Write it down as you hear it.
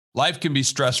Life can be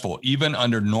stressful, even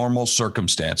under normal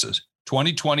circumstances.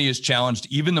 2020 has challenged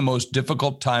even the most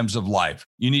difficult times of life.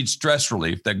 You need stress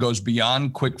relief that goes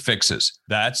beyond quick fixes.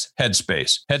 That's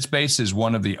Headspace. Headspace is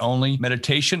one of the only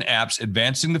meditation apps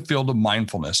advancing the field of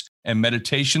mindfulness and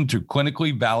meditation through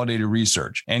clinically validated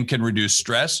research, and can reduce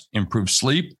stress, improve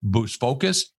sleep, boost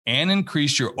focus, and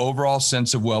increase your overall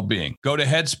sense of well-being. Go to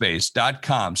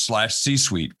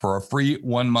headspace.com/C-suite for a free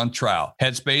 1-month trial.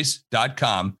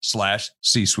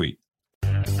 Headspace.com/C-suite.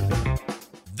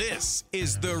 This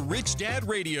is the Rich Dad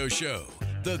Radio Show.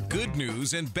 The good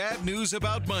news and bad news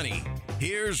about money.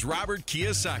 Here's Robert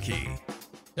Kiyosaki.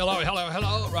 Hello.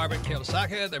 Robert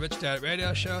Kiyosaki, the Rich Dad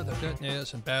Radio Show, the good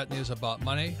news and bad news about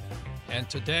money. And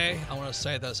today, I want to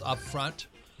say this up front.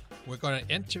 We're going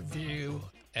to interview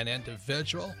an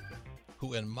individual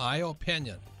who, in my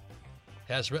opinion,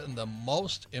 has written the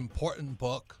most important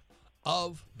book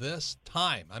of this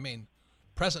time. I mean,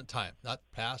 present time, not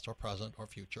past or present or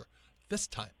future, this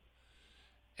time.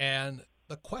 And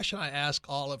the question I ask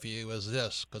all of you is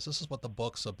this, because this is what the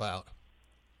book's about.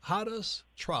 How does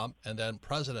Trump, and then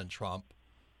President Trump,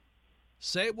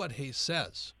 say what he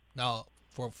says? Now,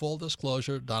 for full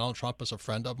disclosure, Donald Trump is a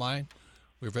friend of mine.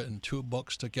 We've written 2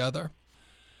 books together.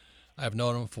 I've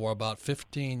known him for about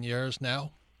 15 years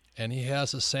now, and he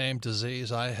has the same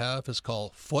disease I have. It's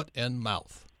called foot and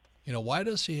mouth. You know, why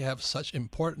does he have such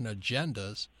important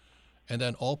agendas and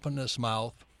then open his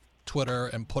mouth, Twitter,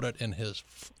 and put his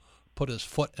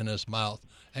foot in his mouth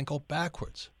and go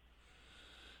backwards?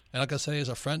 And like I say, he's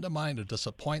a friend of mine who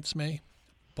disappoints me,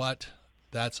 but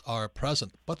that's our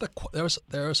present. But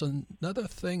there's another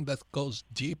thing that goes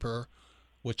deeper,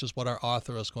 which is what our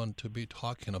author is going to be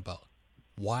talking about.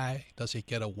 Why does he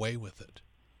get away with it?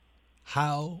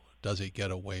 How does he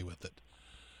get away with it?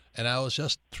 And I was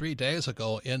just 3 days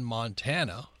ago in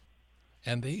Montana,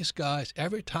 and these guys,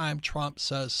 every time Trump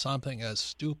says something as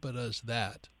stupid as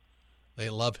that, they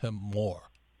love him more.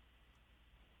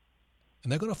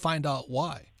 And they're going to find out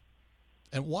why.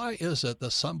 And why is it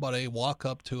that somebody walk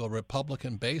up to a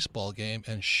Republican baseball game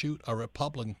and shoot a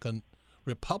Republican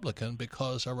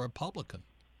because they're a Republican?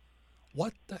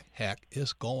 What the heck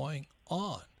is going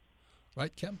on?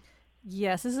 Right, Kim?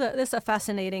 Yes, this is a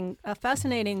fascinating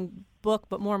book,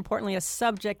 but more importantly, a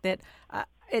subject that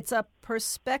it's a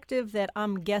perspective that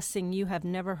I'm guessing you have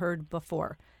never heard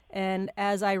before. And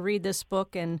as I read this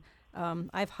book, and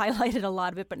I've highlighted a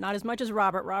lot of it, but not as much as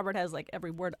Robert. Robert has like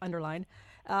every word underlined.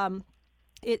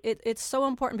 It's so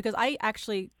important because I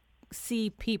actually see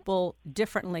people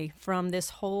differently from this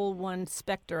whole one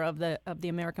specter of the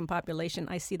American population.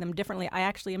 I see them differently. I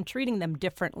actually am treating them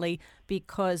differently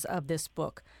because of this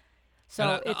book.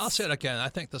 So I'll say it again. I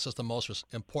think this is the most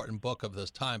important book of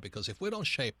this time, because if we don't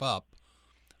shape up,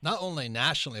 not only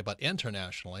nationally but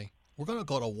internationally, we're going to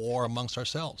go to war amongst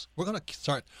ourselves. We're going to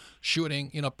start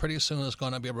shooting. Pretty soon there's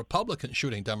going to be a Republican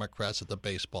shooting Democrats at the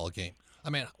baseball game. I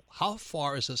mean, how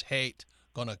far is this hate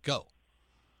going to go?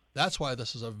 That's why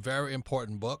this is a very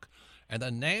important book. And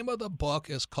the name of the book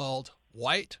is called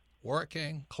White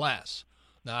Working Class.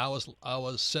 Now, I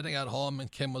was sitting at home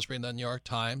and Kim was reading the New York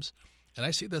Times, and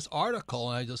I see this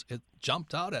article, and it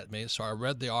jumped out at me. So I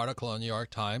read the article in the New York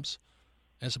Times,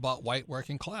 and it's about white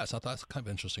working class. I thought that's kind of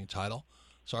an interesting title.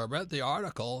 So I read the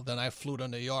article, then I flew to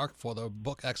New York for the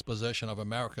Book Exposition of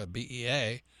America,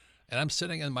 BEA, and I'm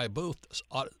sitting in my booth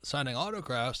signing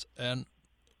autographs, and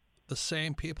the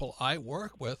same people I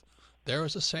work with, there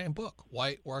is the same book,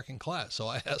 White Working Class. So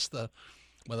I asked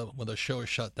when the show is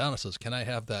shut down, I says, can I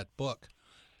have that book?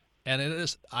 And it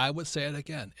is, I would say it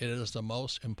again, it is the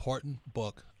most important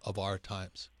book of our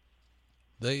times.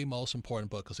 The most important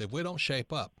book, because if we don't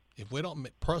shape up, if we don't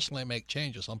personally make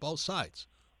changes on both sides,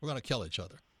 we're going to kill each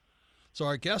other. So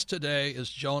our guest today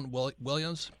is Joan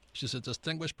Williams. She's a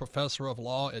distinguished professor of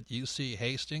law at UC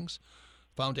Hastings,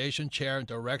 foundation chair and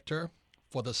director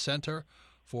for the Center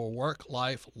for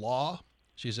Work-Life Law.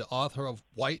 She's the author of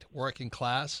White Working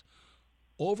Class,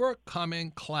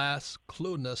 Overcoming Class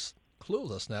Cluelessness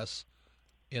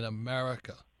in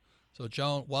America. So,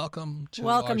 Joan, welcome to our show.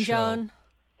 Welcome, Joan.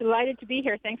 Delighted to be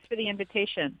here. Thanks for the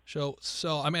invitation. So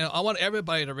I mean, I want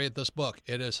everybody to read this book.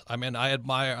 It is, I mean, I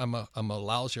admire, I'm a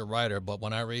lousy writer, but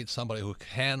when I read somebody who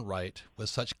can write with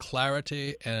such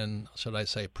clarity and, should I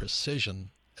say,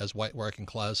 precision as White Working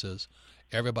Class is,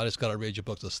 everybody's got to read your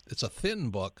book. It's a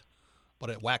thin book, but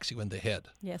it whacks you in the head.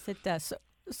 Yes, it does.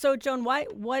 So Joan,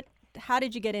 how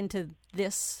did you get into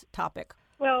this topic?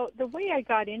 Well, the way I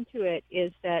got into it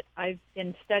is that I've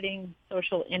been studying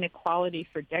social inequality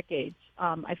for decades.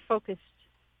 I focused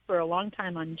for a long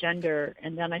time on gender,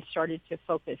 and then I started to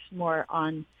focus more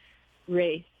on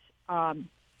race.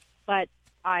 But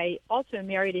I also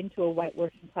married into a white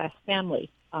working class family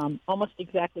almost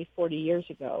exactly 40 years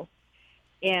ago.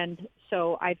 And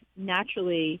so I've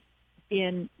naturally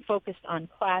been focused on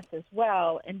class as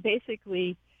well. And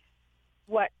basically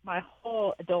what my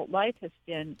whole adult life has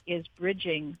been is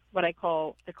bridging what I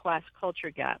call the class culture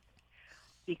gap.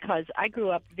 Because I grew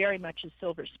up very much a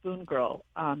silver spoon girl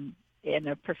in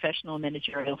a professional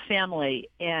managerial family.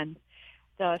 And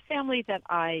the family that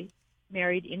I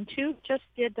married into just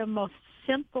did the most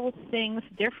simple things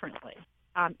differently.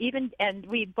 And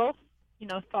we both,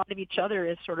 thought of each other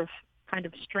as sort of kind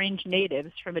of strange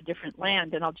natives from a different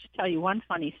land. And I'll just tell you one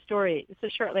funny story. This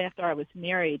was shortly after I was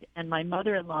married, and my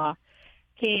mother-in-law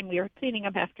came. We were cleaning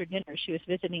up after dinner. She was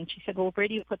visiting. She said, well, where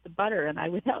do you put the butter? And I,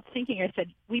 without thinking, I said,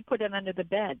 we put it under the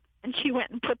bed. And she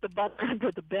went and put the butter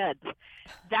under the bed.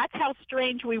 That's how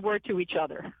strange we were to each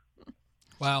other.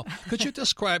 Wow. Could you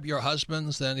describe your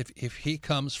husband's then, if he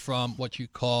comes from what you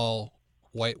call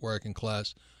white working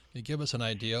class? Can you give us an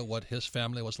idea what his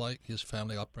family was like, his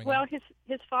family upbringing? Well,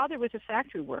 his father was a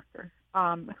factory worker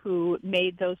who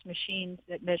made those machines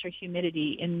that measure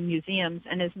humidity in museums,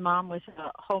 and his mom was a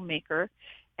homemaker,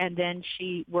 and then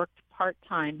she worked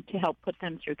part-time to help put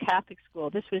them through Catholic school.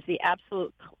 This was the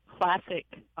absolute classic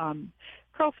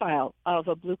profile of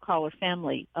a blue-collar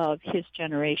family of his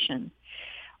generation.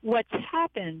 What's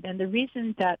happened, and the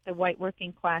reason that the white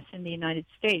working class in the United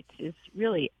States is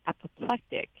really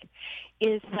apoplectic,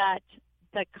 is that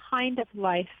the kind of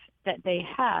life that they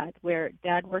had, where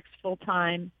dad works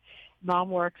full-time,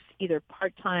 mom works either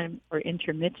part-time or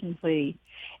intermittently,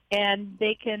 and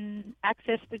they can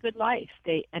access the good life.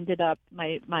 They ended up,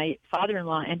 my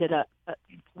father-in-law ended up,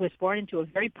 was born into a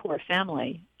very poor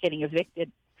family, getting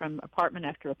evicted from apartment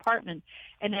after apartment,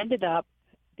 and ended up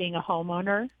being a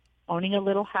homeowner, owning a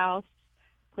little house,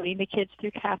 putting the kids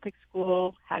through Catholic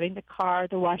school, having the car,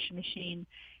 the washing machine.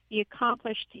 He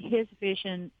accomplished his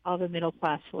vision of a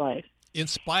middle-class life. In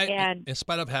spite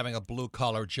of having a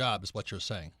blue-collar job, is what you're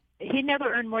saying. He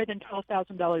never earned more than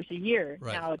 $12,000 a year.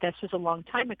 Right. Now, this was a long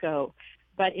time ago.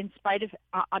 But in spite of,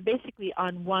 basically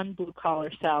on one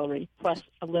blue-collar salary plus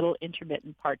a little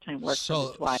intermittent part-time work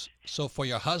for his wife. So for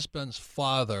your husband's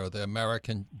father, the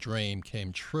American dream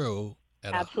came true.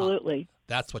 Absolutely.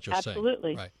 That's what you're saying.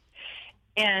 Absolutely. Right.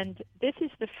 And this is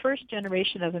the first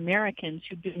generation of Americans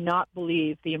who do not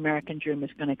believe the American dream is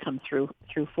going to come through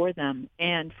for them.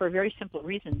 And for a very simple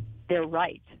reason, they're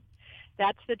right.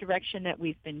 That's the direction that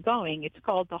we've been going. It's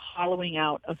called the hollowing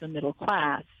out of the middle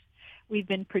class. We've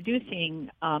been producing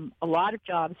a lot of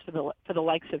jobs for the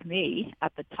likes of me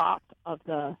at the top of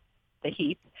the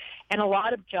heap, and a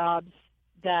lot of jobs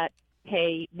that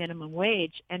pay minimum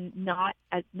wage, and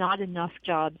not enough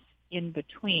jobs in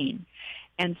between.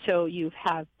 And so you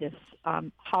have this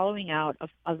hollowing out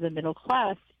of the middle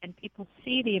class, and people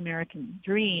see the American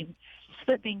dream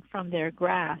slipping from their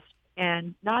grasp,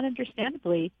 and not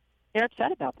understandably, they're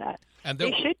upset about that. And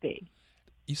they should be.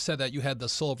 You said that you had the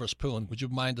silver spoon. Would you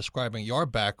mind describing your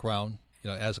background,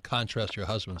 as a contrast to your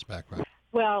husband's background?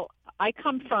 Well, I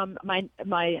come from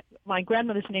my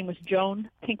grandmother's name was Joan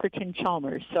Pinkerton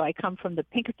Chalmers, so I come from the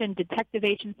Pinkerton Detective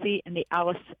Agency and the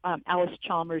Alice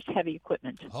Chalmers Heavy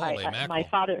Equipment. Holy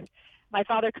mackerel. My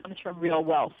father comes from real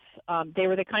wealth. They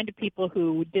were the kind of people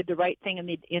who did the right thing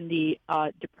in the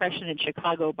Depression in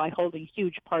Chicago by holding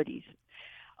huge parties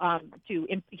to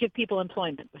give people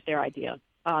employment was their idea.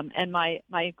 And my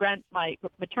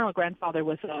maternal grandfather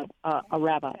was a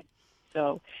rabbi.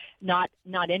 So not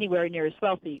anywhere near as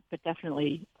wealthy, but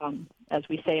definitely, as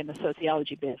we say in the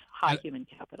sociology biz, high human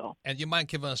capital. And you mind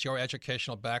giving us your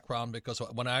educational background? Because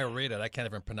when I read it, I can't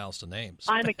even pronounce the names.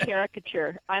 I'm a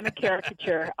caricature.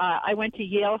 I went to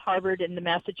Yale, Harvard, and the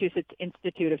Massachusetts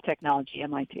Institute of Technology,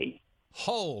 MIT.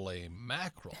 Holy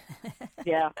mackerel.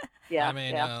 Yeah. I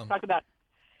mean, yeah. Talk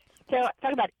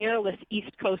about airless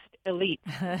East Coast elite.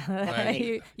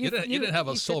 Right. You didn't have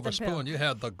a silver spoon. You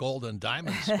had the golden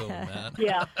diamond spoon, man.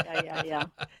 Yeah.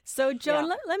 So, Joan,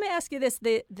 let me ask you this: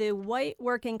 the white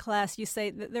working class, you say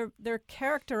that they're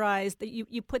characterized, that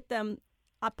you put them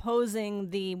opposing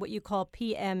the what you call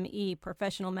PME,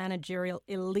 professional managerial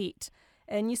elite.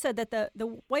 And you said that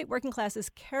the white working class is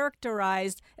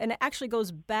characterized, and it actually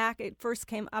goes back. It first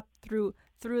came up through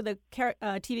the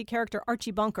TV character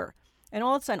Archie Bunker. And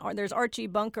all of a sudden, there's Archie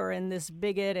Bunker and this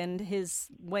bigot and his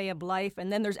way of life. And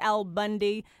then there's Al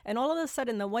Bundy. And all of a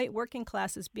sudden, the white working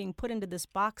class is being put into this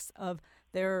box of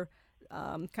their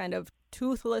kind of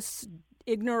toothless,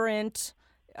 ignorant,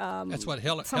 that's what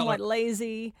somewhat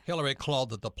lazy. Hillary called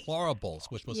the deplorables,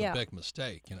 which was a big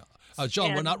mistake. Joan,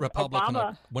 and we're not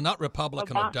Republican. We're not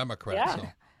Republican or Democrat. Yeah. So.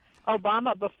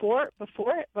 Obama before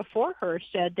her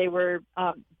said they were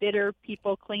bitter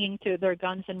people clinging to their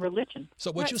guns and religion.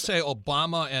 So would you say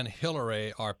Obama and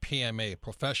Hillary are PME,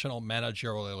 professional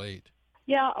managerial elite?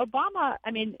 Yeah, Obama,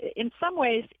 I mean, in some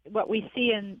ways, what we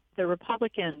see in the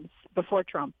Republicans before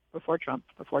Trump, but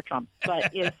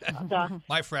is the...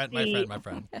 my friend.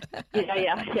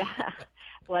 Yeah.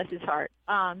 Bless his heart.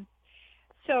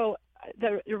 So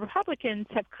the Republicans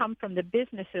have come from the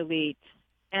business elite,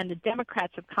 and the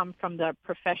Democrats have come from the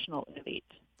professional elite.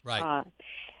 Right.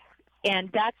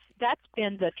 And that's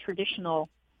been the traditional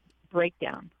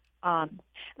breakdown.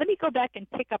 Let me go back and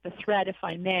pick up a thread, if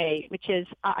I may, which is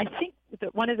I think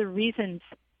that one of the reasons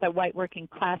the white working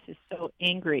class is so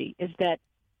angry is that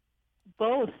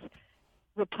both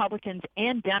Republicans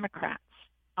and Democrats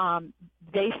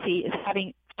they see as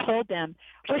having told them,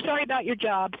 we're sorry about your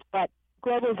jobs, but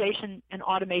globalization and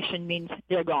automation means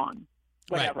they're gone,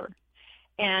 whatever. Right.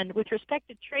 And with respect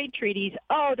to trade treaties,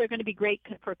 they're going to be great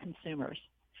for consumers.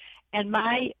 And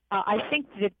I think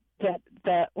that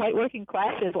the white working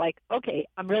class is like, okay,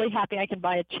 I'm really happy I can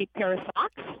buy a cheap pair of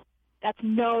socks. That's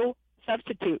no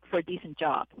substitute for a decent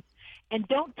job. And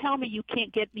don't tell me you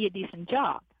can't get me a decent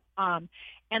job.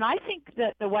 And I think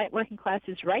that the white working class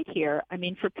is right here. I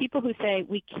mean, for people who say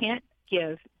we can't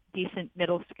give decent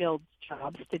middle-skilled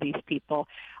jobs to these people,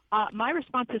 my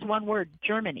response is one word: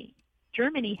 Germany.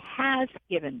 Germany has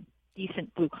given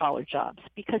decent blue-collar jobs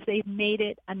because they've made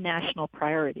it a national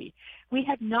priority. We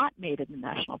have not made it a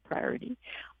national priority.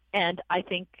 And I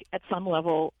think at some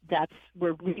level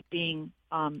we're reaping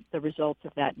the results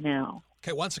of that now.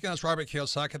 Okay, once again, it's Robert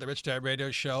Kiyosaki, the Rich Dad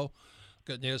Radio Show.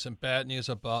 Good news and bad news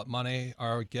about money.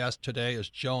 Our guest today is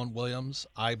Joan Williams.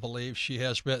 I believe she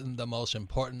has written the most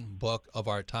important book of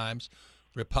our times.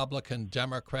 Republican,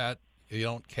 Democrat, you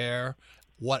don't care,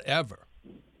 whatever.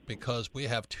 Because we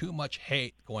have too much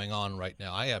hate going on right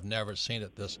now. I have never seen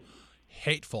it this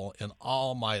hateful in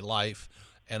all my life.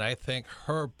 And I think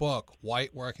her book,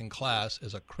 White Working Class,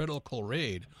 is a critical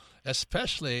read,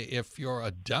 especially if you're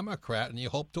a Democrat and you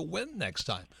hope to win next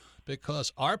time.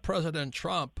 Because our President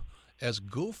Trump, as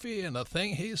goofy in the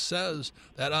thing he says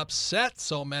that upsets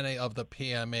so many of the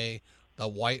PME, the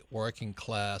white working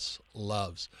class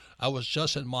loves. I was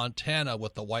just in Montana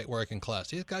with the white working class.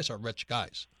 These guys are rich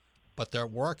guys. But they're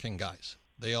working guys.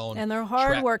 They own and they're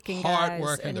hardworking guys.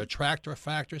 Hardworking. They're tractor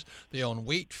factories. They own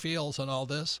wheat fields and all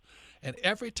this. And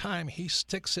every time he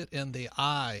sticks it in the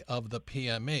eye of the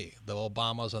PME, the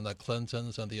Obamas and the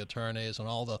Clintons and the attorneys and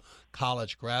all the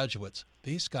college graduates,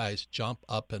 these guys jump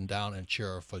up and down and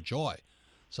cheer for joy.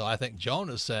 So I think Joan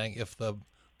is saying if the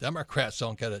Democrats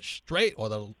don't get it straight, or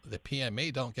the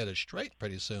PME don't get it straight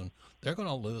pretty soon, they're going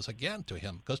to lose again to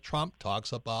him because Trump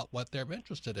talks about what they're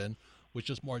interested in, which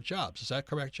is more jobs. Is that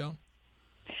correct, Joan?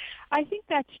 I think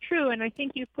that's true, and I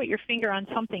think you put your finger on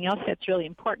something else that's really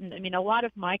important. I mean, a lot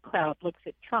of my crowd looks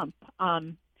at Trump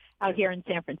out here in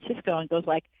San Francisco and goes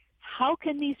like, how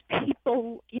can these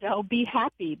people, be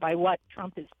happy by what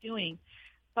Trump is doing?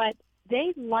 But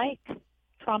they like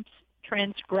Trump's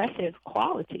transgressive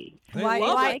quality. Why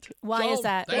is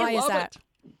that? Why is that?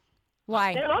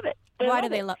 Why? They love it.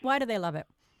 Why do they love it?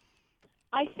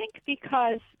 I think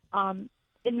because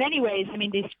in many ways, I mean,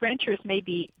 these ranchers may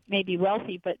be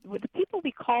wealthy, but with the people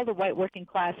we call the white working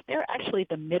class, they're actually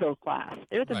the middle class.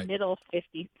 They're the middle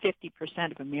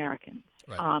 50% of Americans.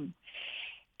 Right.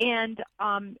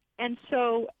 And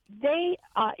so they,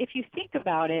 if you think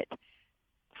about it,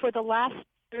 for the last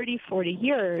 30, 40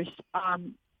 years,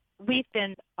 we've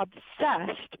been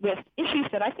obsessed with issues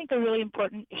that I think are really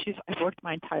important, issues I've worked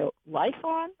my entire life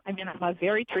on. I mean, I'm a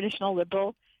very traditional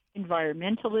liberal,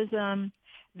 environmentalism,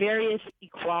 various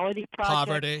equality projects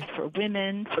poverty for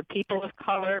women, for people of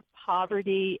color,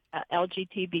 poverty,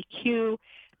 LGBTQ.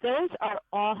 Those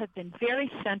all have been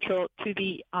very central to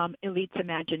the elite's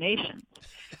imaginations.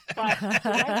 But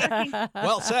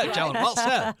well said, Joan. Well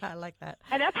said. I like that.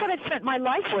 And that's what I've spent my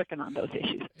life working on, those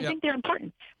issues. I think they're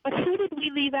important. But who did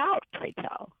we leave out, pray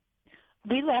tell?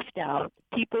 We left out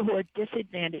people who are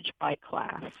disadvantaged by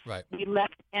class. Right. We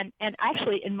left, and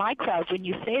actually in my crowd, when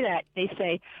you say that, they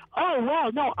say, oh,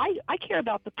 well, no, I care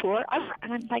about the poor.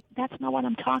 And I'm like, that's not what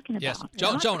I'm talking about. Yes.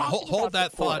 Joan, hold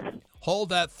that thought. Hold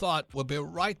that thought. We'll be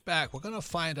right back. We're going to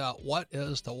find out what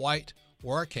is the white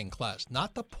working class,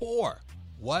 not the poor.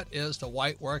 What is the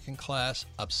white working class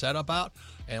upset about?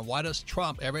 And why does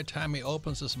Trump, every time he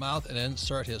opens his mouth and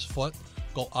insert his foot,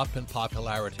 go up in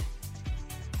popularity?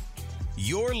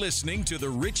 You're listening to the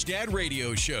Rich Dad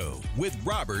Radio Show with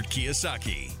Robert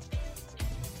Kiyosaki.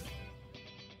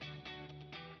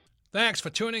 Thanks for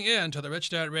tuning in to the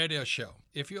Rich Dad Radio Show.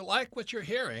 If you like what you're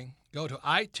hearing, go to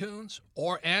iTunes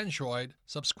or Android,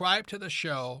 subscribe to the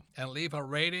show, and leave a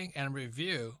rating and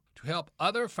review to help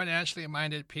other financially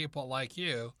minded people like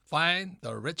you find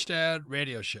the Rich Dad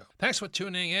Radio Show. Thanks for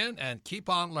tuning in and keep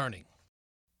on learning.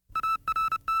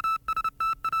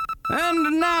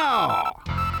 And now,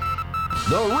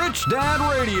 the Rich Dad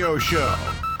Radio Show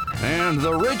and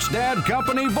the Rich Dad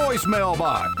Company voicemail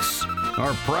box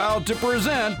are proud to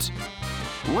present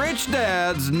Rich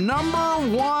Dad's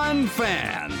 #1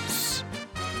 fans.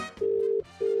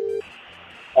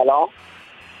 Hello?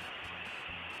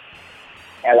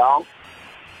 Hello?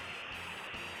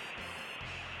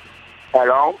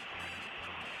 Hello?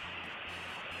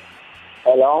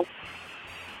 Hello?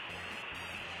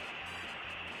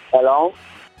 Hello?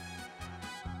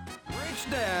 Rich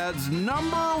Dad's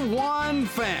 #1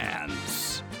 fans.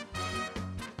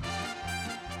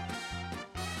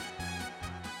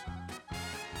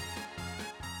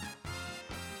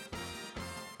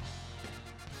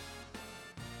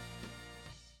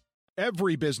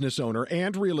 Every business owner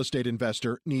and real estate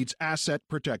investor needs asset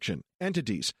protection.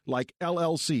 Entities like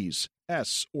LLCs,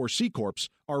 S or C Corps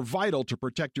are vital to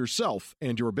protect yourself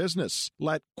and your business.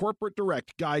 Let Corporate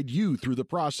Direct guide you through the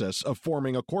process of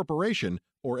forming a corporation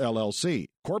or LLC.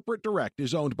 Corporate Direct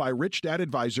is owned by Rich Dad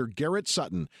advisor Garrett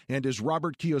Sutton and is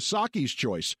Robert Kiyosaki's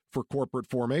choice for corporate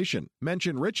formation.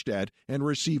 Mention Rich Dad and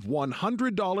receive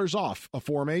 $100 off a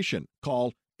formation.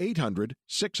 Call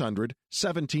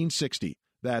 800-600-1760.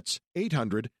 That's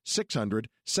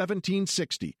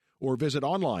 800-600-1760. Or visit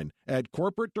online at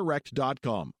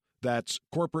corporatedirect.com. That's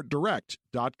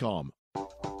corporatedirect.com.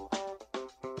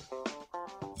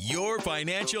 Your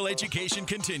financial education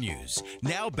continues.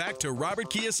 Now back to Robert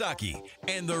Kiyosaki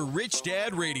and the Rich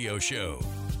Dad Radio Show.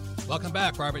 Welcome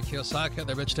back, Robert Kiyosaki,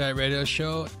 the Rich Dad Radio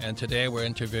Show. And today we're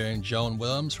interviewing Joan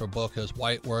Williams. Her book is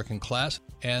White Working Class.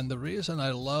 And the reason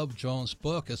I love Joan's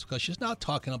book is because she's not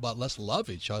talking about let's love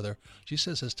each other. She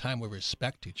says it's time we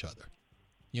respect each other.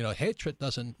 You know, hatred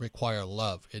doesn't require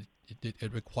love. It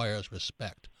requires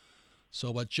respect.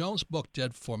 So what Joan's book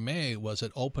did for me was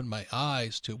it opened my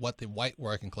eyes to what the white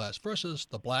working class versus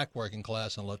the black working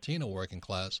class and Latino working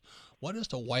class. What is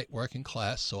the white working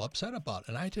class so upset about?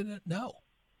 And I didn't know.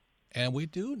 And we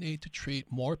do need to treat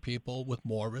more people with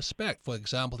more respect. For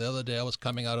example, the other day I was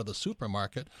coming out of the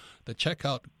supermarket to check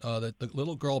out the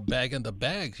little girl bagging the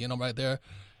bags, you know, right there.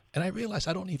 And I realized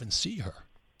I don't even see her.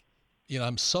 You know,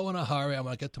 I'm so in a hurry. I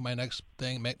want to get to my next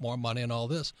thing, make more money and all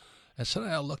this. And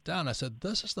suddenly I looked down and I said,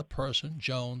 this is the person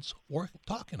Joan's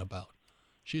talking about.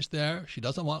 She's there. She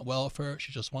doesn't want welfare.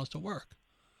 She just wants to work.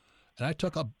 And I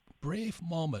took a brief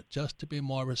moment just to be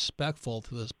more respectful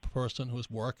to this person who's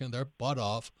working their butt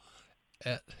off,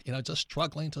 at, you know, just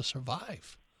struggling to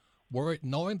survive, worried,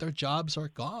 knowing their jobs are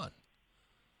gone.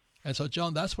 And so,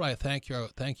 Joan, that's what I thank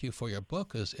you for your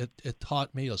book, is it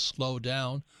taught me to slow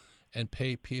down and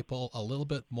pay people a little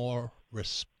bit more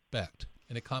respect.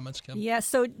 Any comments, Kim? Yeah.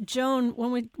 So, Joan,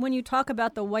 when you talk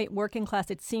about the white working class,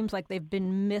 it seems like they've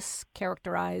been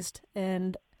mischaracterized.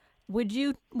 And would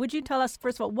you tell us,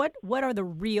 first of all, what are the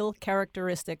real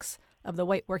characteristics of the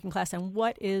white working class, and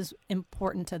what is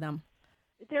important to them?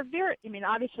 They're very. I mean,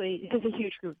 obviously, this is a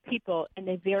huge group of people, and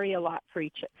they vary a lot from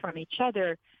each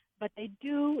other. But they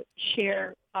do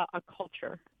share a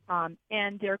culture,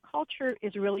 and their culture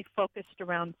is really focused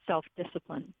around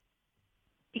self-discipline.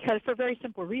 Because for a very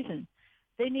simple reason.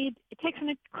 It takes an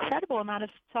incredible amount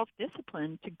of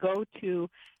self-discipline to go to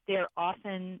their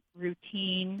often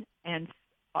routine and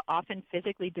often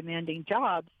physically demanding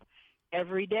jobs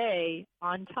every day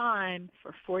on time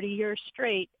for 40 years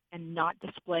straight and not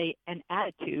display an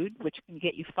attitude, which can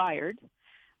get you fired.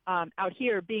 Out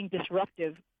here, being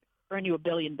disruptive earn you $1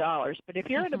 billion. But if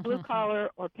you're in a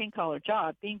blue-collar or pink-collar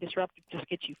job, being disruptive just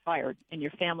gets you fired and your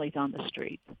family's on the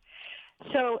street.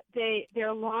 So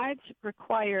their lives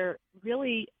require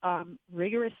really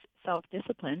rigorous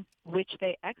self-discipline, which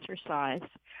they exercise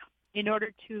in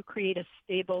order to create a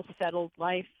stable, settled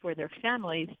life for their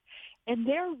families. And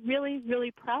they're really,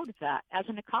 really proud of that as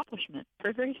an accomplishment for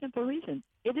a very simple reason.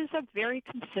 It is a very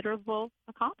considerable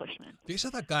accomplishment. These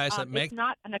are the guys that make... It's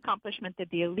not an accomplishment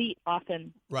that the elite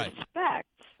often respects.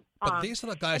 But these are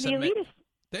the guys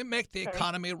that make the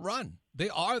economy run. They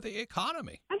are the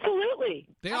economy. Absolutely.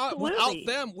 They are. Without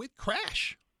them, we'd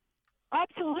crash.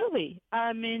 Absolutely.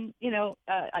 I mean, you know,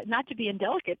 not to be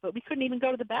indelicate, but we couldn't even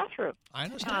go to the bathroom. I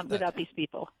understand without these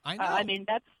people. I know. I mean,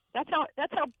 that's how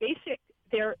basic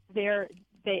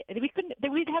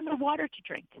we'd have no water to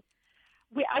drink.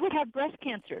 I would have breast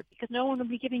cancer because no one would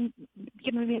be giving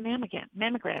me a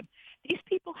mammogram. These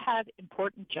people have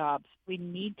important jobs. We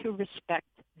need to respect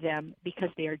them because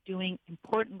they are doing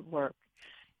important work.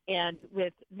 And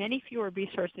with many fewer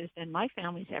resources than my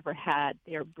family's ever had,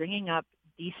 they are bringing up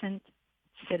decent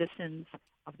citizens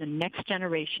of the next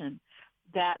generation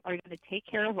that are going to take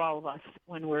care of all of us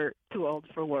when we're too old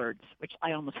for words, which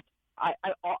I already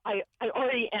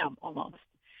am almost.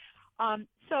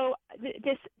 So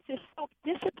this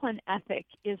self-discipline ethic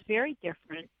is very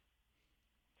different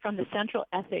from the central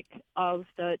ethic of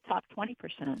the top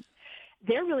 20%.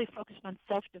 They're really focused on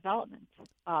self-development,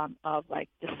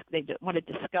 they want to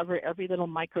discover every little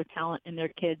micro-talent in their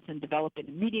kids and develop it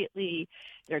immediately.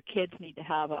 Their kids need to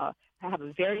have a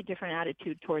very different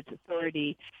attitude towards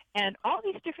authority. And all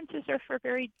these differences are for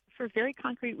very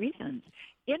concrete reasons.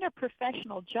 In a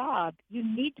professional job, you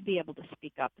need to be able to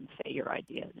speak up and say your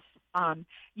ideas.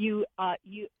 You are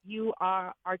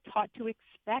taught to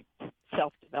expect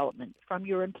self-development from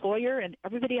your employer and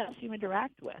everybody else you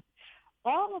interact with.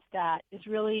 All of that is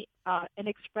really an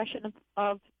expression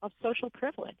of social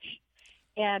privilege.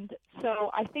 And so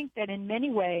I think that in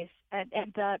many ways, and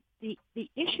the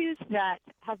issues that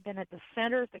have been at the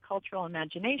center of the cultural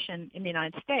imagination in the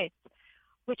United States,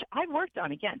 which I've worked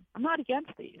on, again, I'm not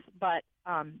against these, but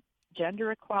gender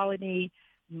equality,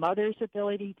 mothers'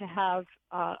 ability to have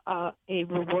a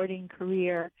rewarding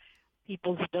career,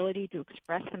 people's ability to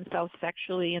express themselves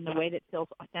sexually in the way that feels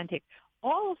authentic,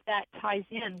 all of that ties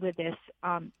in with this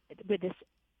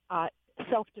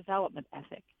self-development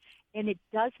ethic, and it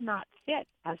does not fit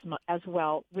as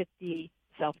well with the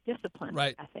self-discipline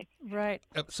ethic. Right.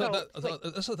 So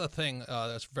this is the thing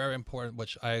that's very important,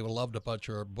 which I loved about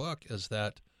your book, is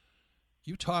that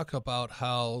you talk about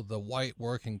how the white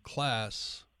working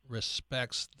class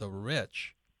respects the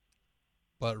rich,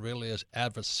 but really is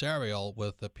adversarial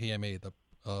with the PME, the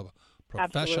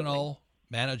professional,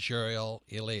 managerial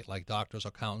elite, like doctors,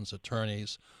 accountants,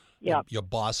 attorneys, your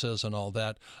bosses, and all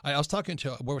that.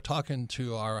 We were talking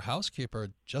to our housekeeper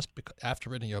just after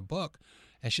reading your book,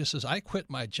 and she says, I quit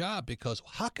my job because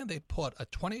how can they put a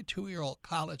 22-year-old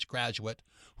college graduate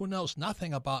who knows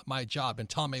nothing about my job and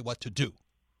tell me what to do?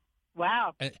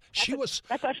 Wow. And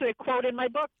that's actually a quote in my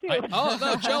book, too.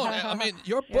 No, Joan, I mean,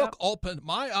 your book opened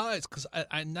my eyes because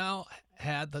I now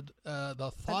had the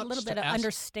thoughts, a little bit of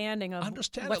understanding of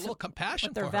a little compassion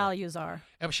what their for values are.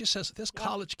 And she says, this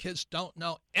college kids don't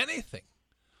know anything.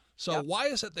 So why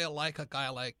is it they like a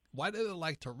guy why do they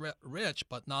like the rich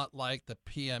but not like the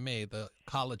PME, the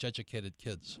college-educated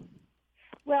kids?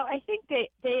 Well, I think they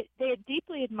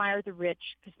deeply admire the rich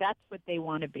because that's what they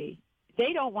want to be.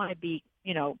 They don't want to be,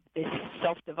 this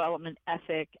self-development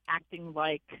ethic, acting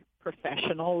like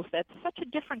professionals. That's such a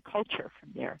different culture from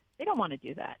there. They don't want to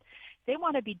do that. They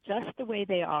want to be just the way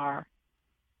they are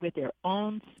with their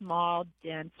own small,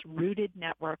 dense, rooted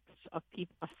networks of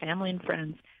people, of family and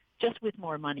friends, just with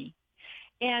more money.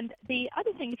 And the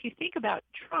other thing, if you think about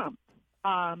Trump,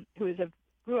 who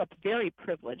grew up very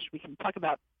privileged, we can talk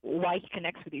about why he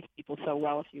connects with these people so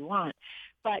well if you want.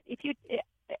 But if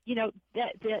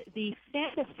the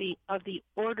fantasy of the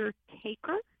order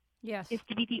taker is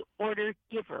to be the order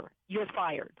giver. You're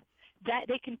fired. That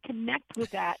they can connect with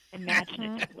that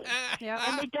imaginatively.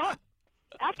 And they don't.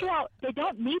 After all, they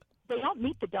don't meet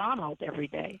the Donald every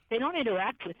day. They don't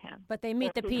interact with him. But they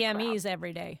meet the PMEs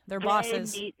every day. Their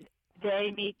bosses.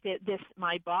 They meet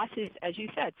my boss is, as you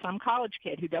said, some college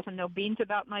kid who doesn't know beans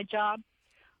about my job,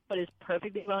 but is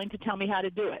perfectly willing to tell me how to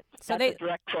do it. That's a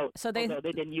direct quote, although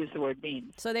they didn't use the word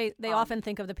beans. So they often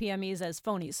think of the PMEs as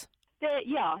phonies.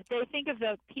 They think of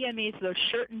the PMEs, those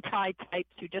shirt and tie types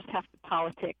who just have to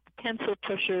politic, pencil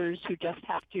pushers who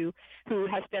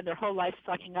have spent their whole life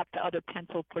sucking up to other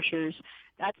pencil pushers.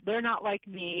 They're not like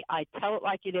me. I tell it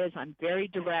like it is. I'm very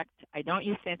direct. I don't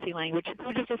use fancy language.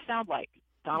 Who does this sound like?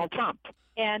 Donald Trump.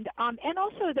 And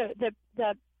also the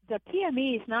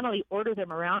PMEs not only order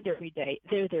them around every day,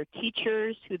 they're their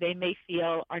teachers who they may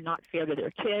feel are not fair to their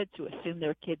kids, who assume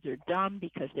their kids are dumb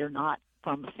because they're not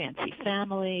from a fancy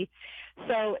family.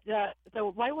 So the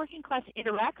white working class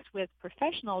interacts with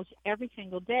professionals every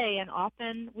single day, and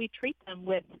often we treat them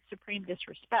with supreme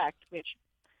disrespect, which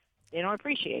they don't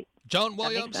appreciate. Joan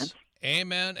Williams,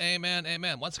 amen, amen,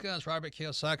 amen. Once again, it's Robert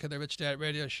Kiyosaki, the Rich Dad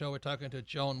Radio Show. We're talking to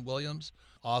Joan Williams,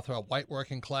 author of White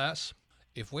Working Class.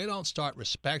 If we don't start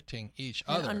respecting each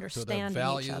other through their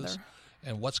values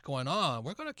and what's going on,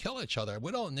 we're going to kill each other.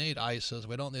 We don't need ISIS.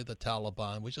 We don't need the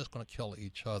Taliban. We're just going to kill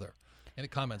each other. Any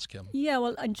comments, Kim? Yeah,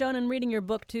 well, Joan, in reading your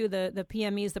book, too, the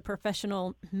PMEs, the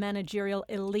professional managerial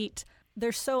elite,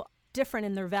 they're so different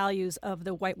in their values of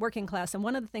the white working class. And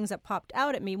one of the things that popped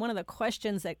out at me, one of the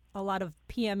questions that a lot of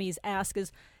PMEs ask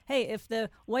is, hey, if the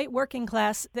white working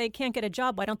class, they can't get a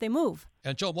job, why don't they move?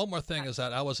 And Joe, one more thing is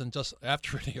that I was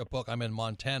after reading your book, I'm in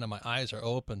Montana, my eyes are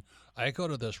open. I go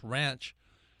to this ranch.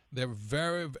 They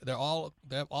all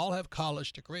have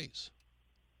college degrees,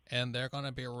 and they're going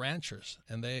to be ranchers.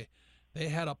 And they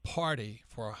had a party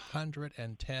for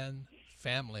 110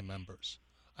 family members.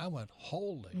 I went,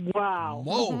 holy wow,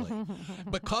 moly!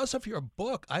 Because of your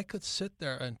book, I could sit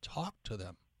there and talk to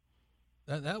them.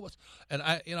 That was, and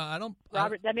I don't.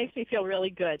 Robert, that makes me feel really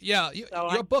good. Yeah,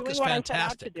 your book is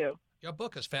fantastic. Your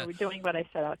book is fantastic. We're doing what I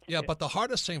set out to do. Yeah, but the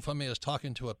hardest thing for me is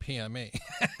talking to a PME.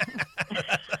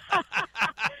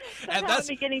 And I'm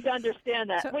beginning to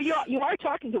understand that. Well, you are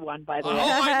talking to one, by the way. Oh,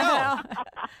 I know.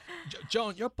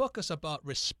 Joan, your book is about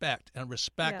respect, and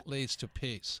respect leads to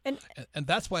peace. And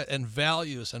that's why, and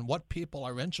values, and what people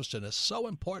are interested in is so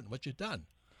important, what you've done.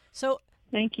 So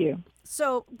thank you.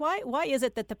 So why is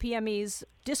it that the PMEs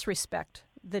disrespect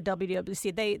the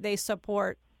WWC? They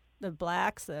support the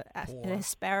blacks, the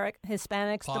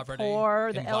Hispanics, poverty, the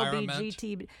poor, the environment.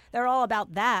 LGBT. They're all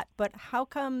about that. But how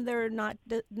come they're not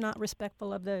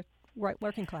respectful of the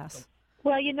working class?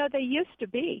 Well, they used to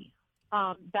be.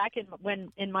 Back in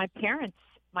my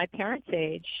parents'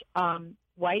 age,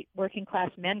 white working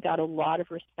class men got a lot of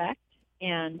respect,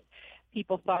 and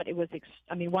people thought it was.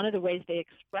 One of the ways they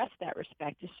expressed that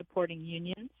respect is supporting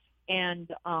unions.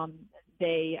 And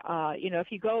they,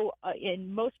 if you go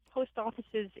in most post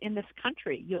offices in this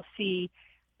country, you'll see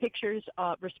pictures,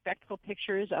 respectful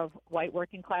pictures of white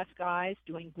working class guys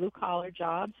doing blue collar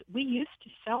jobs. We used to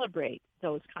celebrate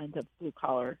those kinds of blue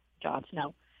collar jobs.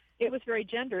 Now, it was very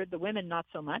gendered, the women not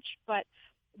so much, but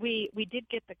we did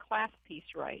get the class piece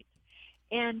right.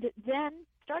 And then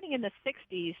starting in the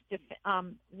 60s,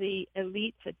 the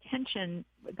elite's attention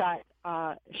got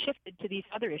shifted to these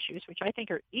other issues, which I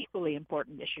think are equally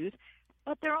important issues,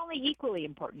 but they're only equally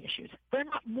important issues. They're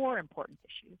not more important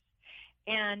issues.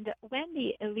 And when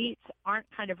the elites aren't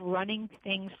kind of running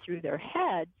things through their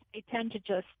heads, they tend to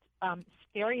just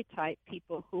stereotype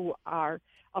people who are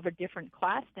of a different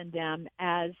class than them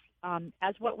as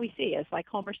what we see, as like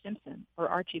Homer Simpson or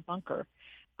Archie Bunker.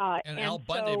 And Al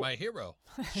Bundy, my hero,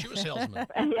 shoe salesman.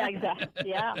 Yeah, exactly.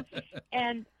 Yeah,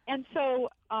 and so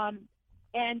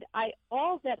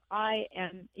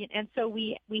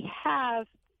we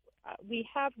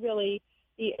have really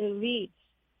the elites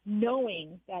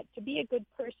knowing that to be a good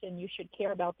person, you should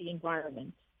care about the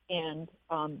environment and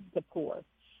the poor,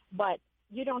 but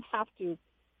you don't have to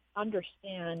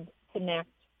understand, connect,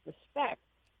 respect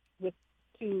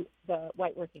to the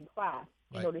white working class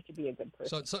in order to be a good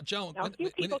person. So Joan, now,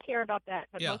 few people care about that,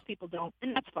 but most people don't,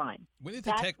 and that's fine. We need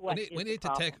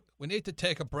to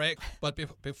take a break, but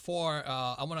before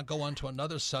I want to go on to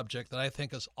another subject that I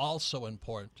think is also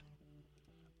important.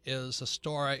 Is the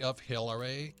story of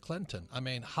Hillary Clinton.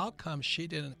 How come she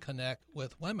didn't connect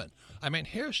with women?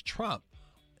 Here's Trump.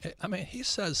 He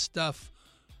says stuff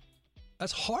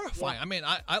that's horrifying.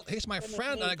 Yeah. He's my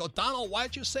friend, and I go, Donald,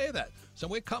 why'd you say that? So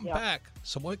when we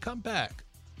come back,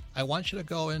 I want you to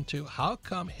go into how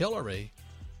come Hillary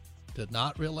did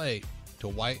not relate to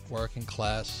white working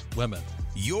class women.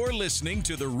 You're listening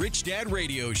to the Rich Dad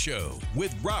Radio Show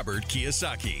with Robert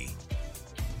Kiyosaki.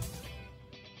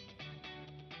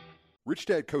 Rich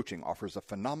Dad Coaching offers a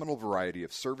phenomenal variety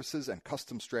of services and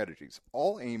custom strategies,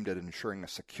 all aimed at ensuring a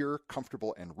secure,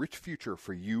 comfortable, and rich future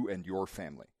for you and your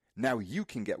family. Now you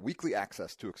can get weekly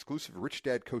access to exclusive Rich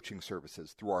Dad coaching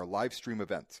services through our live stream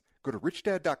events. Go to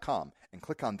richdad.com and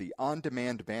click on the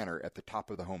On-Demand banner at the top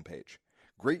of the homepage.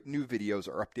 Great new videos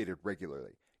are updated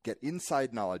regularly. Get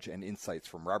inside knowledge and insights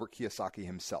from Robert Kiyosaki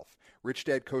himself, Rich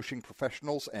Dad coaching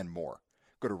professionals, and more.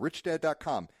 Go to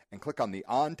richdad.com and click on the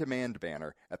On-Demand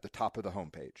banner at the top of the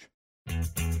homepage.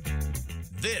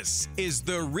 This is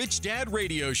the Rich Dad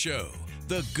Radio Show,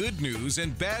 the good news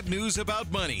and bad news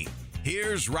about money.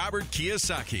 Here's Robert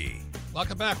Kiyosaki.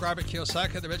 Welcome back, Robert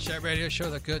Kiyosaki, the Rich Dad Radio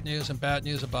Show, the good news and bad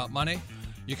news about money.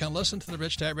 You can listen to the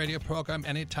Rich Dad Radio program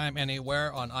anytime,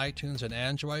 anywhere on iTunes and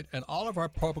Android, and all of our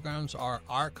programs are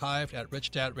archived at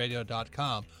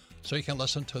richdadradio.com. So you can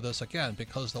listen to this again,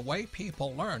 because the way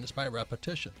people learn is by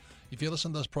repetition. If you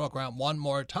listen to this program one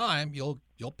more time, you'll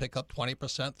pick up 20%,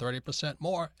 30%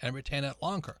 more and retain it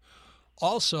longer.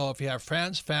 Also, if you have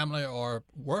friends, family, or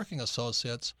working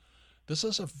associates, this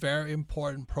is a very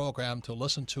important program to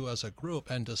listen to as a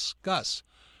group and discuss,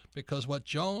 because what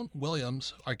Joan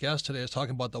Williams, our guest today, is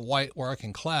talking about, the white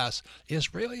working class,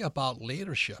 is really about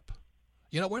leadership.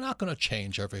 We're not going to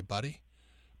change everybody,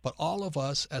 but all of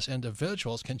us as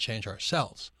individuals can change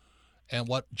ourselves. And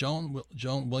what Joan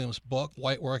Williams' book,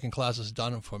 White Working Class, has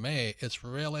done for me, it's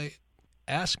really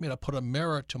ask me to put a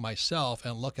mirror to myself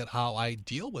and look at how I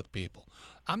deal with people.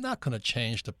 I'm not going to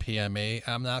change the PME.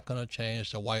 I'm not going to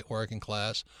change the white working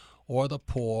class or the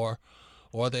poor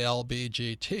or the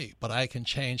LBGT, but I can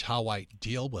change how I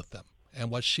deal with them.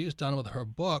 And what she's done with her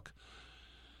book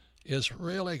is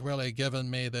really, really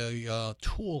given me the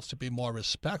tools to be more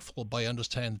respectful by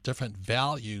understanding different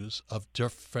values of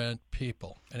different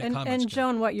people. And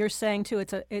Joan, what you're saying too,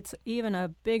 it's even a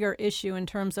bigger issue in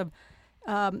terms of,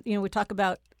 we talk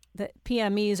about the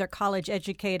PMEs are college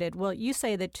educated. Well, you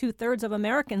say that 2/3 of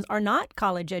Americans are not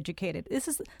college educated.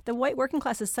 The white working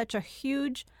class is such a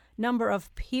huge number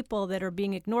of people that are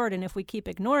being ignored, and if we keep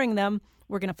ignoring them,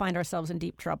 we're going to find ourselves in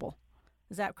deep trouble.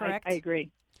 Is that correct? I agree.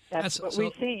 That's what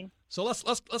we've seen. So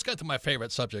let's get to my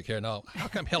favorite subject here now. How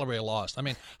come Hillary lost? I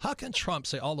mean, how can Trump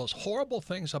say all those horrible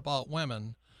things about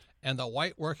women, and the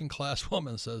white working class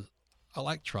woman says, "I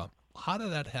like Trump"? How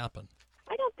did that happen?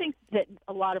 I don't think that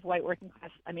a lot of white working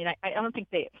class, I don't think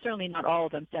certainly not all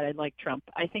of them said I like Trump.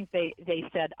 I think they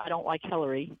said I don't like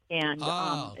Hillary, and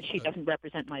she doesn't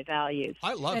represent my values.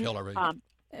 I love Hillary.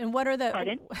 And what are the...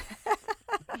 Pardon?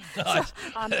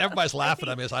 Everybody's laughing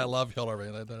at me as I love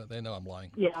Hillary. They know I'm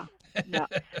lying. Yeah. No.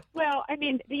 Well,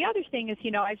 the other thing is,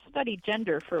 I've studied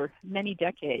gender for many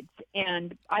decades,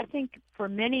 and I think for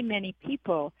many, many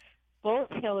people,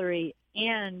 both Hillary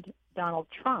and Donald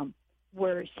Trump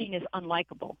were seen as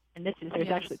unlikable. And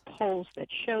there's actually polls that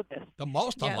show this. The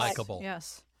most unlikable.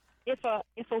 Yes. If a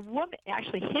woman,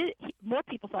 actually, more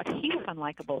people thought he was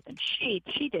unlikable than she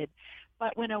did.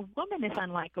 But when a woman is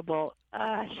unlikable,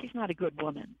 she's not a good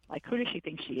woman. Like, who does she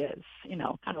think she is?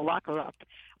 Kind of lock her up.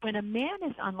 When a man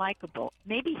is unlikable,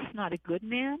 maybe he's not a good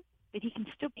man, but he can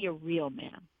still be a real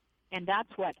man. And that's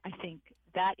what I think,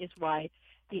 that is why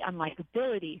the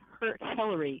unlikability hurt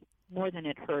Hillary more than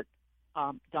it hurt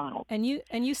Donald. And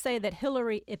you say that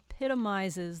Hillary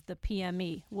epitomizes the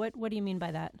PME. What do you mean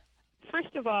by that?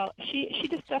 First of all, she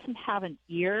just doesn't have an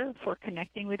ear for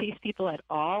connecting with these people at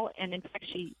all, and in fact,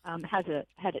 she had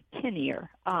a tin ear.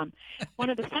 One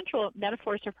of the central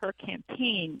metaphors of her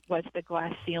campaign was the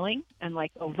glass ceiling, and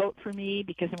vote for me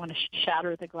because I want to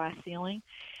shatter the glass ceiling.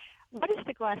 What is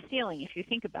the glass ceiling? If you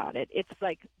think about it, it's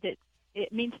like that.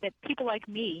 It means that people like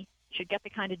me should get the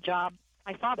kind of job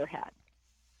my father had.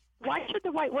 Why should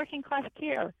the white working class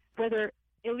care whether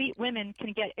elite women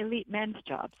can get elite men's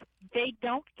jobs? They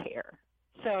don't care.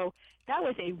 So that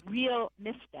was a real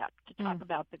misstep to talk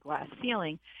about the glass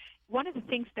ceiling. One of the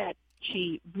things that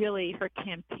her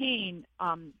campaign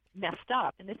messed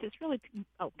up, and this is really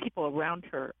people around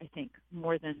her, I think,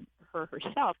 more than her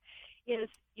herself, is,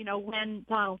 when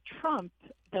Donald Trump,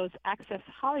 those Access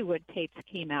Hollywood tapes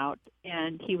came out,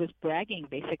 and he was bragging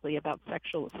basically about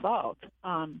sexual assault,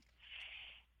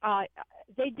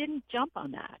 they didn't jump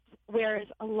on that, whereas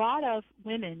a lot of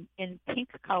women in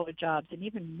pink-collar jobs, and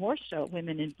even more so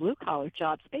women in blue-collar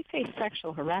jobs, they face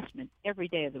sexual harassment every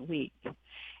day of the week.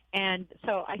 And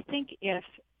so I think if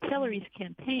Hillary's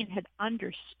campaign had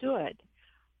understood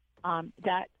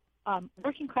that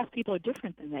working-class people are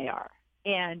different than they are,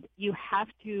 and you have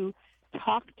to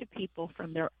talk to people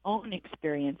from their own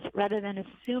experience rather than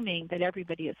assuming that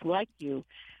everybody is like you,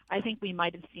 I think we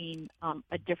might have seen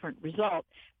a different result.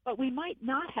 But we might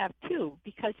not have, too,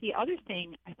 because the other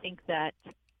thing I think that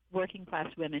working class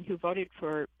women who voted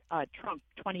for Trump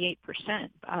 28%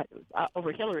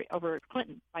 over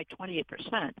Clinton by 28%,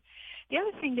 the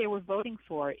other thing they were voting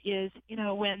for is,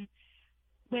 when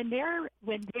their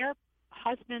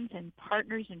husbands and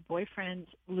partners and boyfriends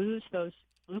lose those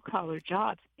blue-collar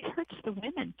jobs, it hurts the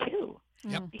women, too.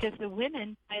 Yep. Because the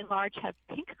women, by and large, have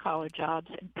pink-collar jobs,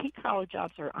 and pink-collar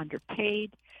jobs are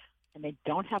underpaid, and they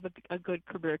don't have a good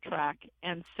career track.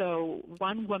 And so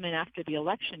one woman after the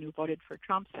election who voted for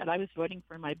Trump said, I was voting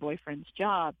for my boyfriend's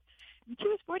job. And she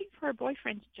was voting for her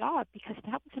boyfriend's job because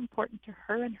that was important to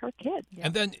her and her kids. Yeah.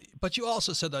 And then, but you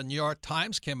also said the New York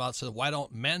Times came out and said, why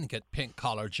don't men get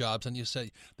pink-collar jobs? And you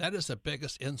say that is the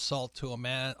biggest insult to a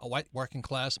white working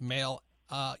class male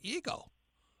ego.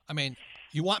 I mean,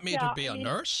 you want me to be a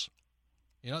nurse?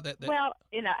 Well,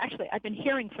 actually, I've been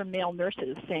hearing from male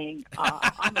nurses saying,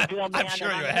 I'm a real man. I'm sure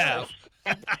and you I'm have.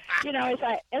 And,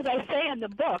 as I say in the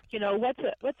book,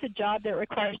 what's a job that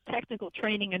requires technical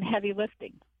training and heavy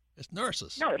lifting? It's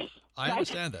nurses. Nurse. I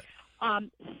understand that.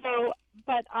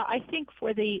 But I think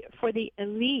for the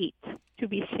elite to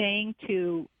be saying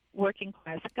to working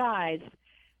class guys,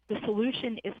 the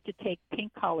solution is to take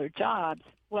pink-collar jobs.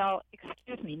 Well,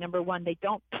 excuse me, number one, they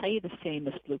don't pay the same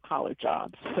as blue-collar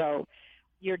jobs. So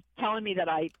you're telling me that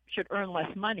I should earn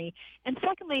less money. And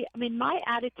secondly, my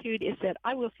attitude is that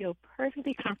I will feel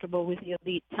perfectly comfortable with the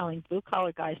elite telling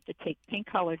blue-collar guys to take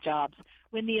pink-collar jobs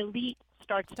when the elite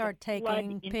starts to taking flood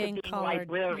into pink being colored.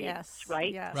 librarians, Yes,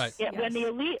 right? Yes, Right. Yeah, yes. when the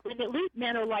elite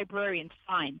men are librarians,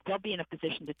 fine, they'll be in a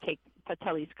position to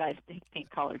tell these guys to take pink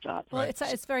collar jobs. Well, Right.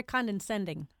 it's very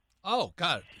condescending. Oh,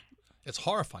 God. It's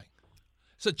horrifying.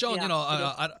 So, Joan, Yeah,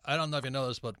 I don't know if you know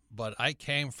this, but I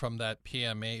came from that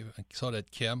PME, and so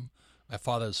did Kim. My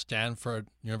father's Stanford,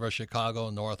 University of Chicago,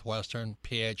 Northwestern,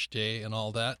 PhD, and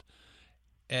all that.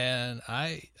 And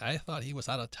I thought he was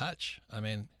out of touch. I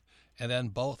mean, and then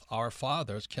both our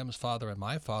fathers, Kim's father and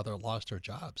my father, lost their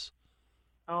jobs.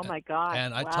 Oh my God!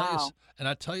 And I wow.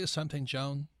 tell you something,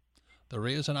 Joan. The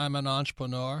reason I'm an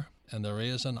entrepreneur and the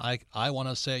reason I want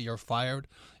to say you're fired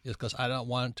is because I don't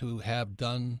want to have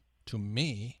done to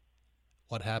me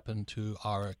what happened to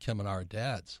our Kim and our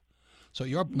dads. So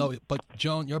but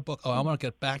Joan, your book. Oh, I want to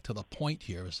get back to the point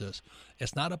here. Is this?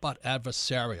 It's not about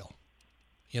adversarial.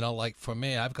 Like for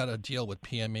me, I've got to deal with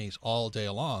PMEs all day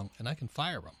long, and I can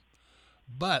fire them.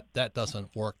 But that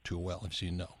doesn't work too well, as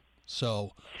you know.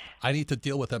 So I need to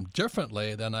deal with them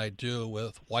differently than I do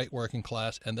with white working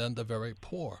class and then the very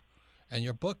poor. And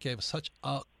your book gave such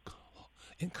a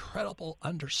incredible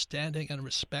understanding and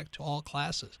respect to all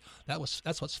classes.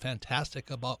 That's what's fantastic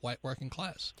about white working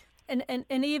class. And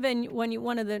even when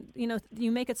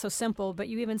you make it so simple, but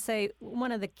you even say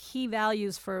one of the key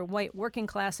values for white working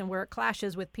class and where it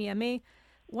clashes with PME,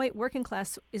 white working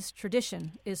class is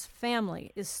tradition, is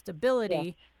family, is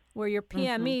stability, where your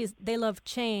PMEs, they love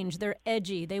change, they're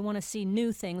edgy, they want to see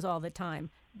new things all the time.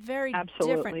 Very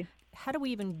different. How do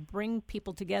we even bring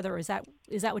people together? Is that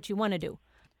what you want to do?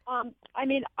 I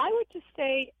mean, I would just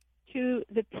say to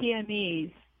the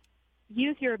PMEs,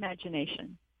 use your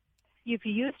imagination. You've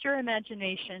used your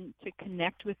imagination to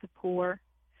connect with the poor.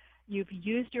 You've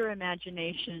used your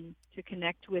imagination to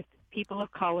connect with people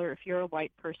of color if you're a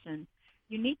white person.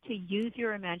 You need to use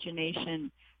your imagination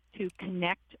to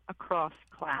connect across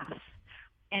class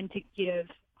and to give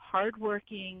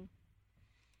hardworking,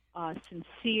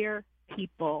 sincere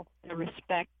people the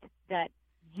respect that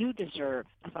you deserve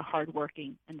as a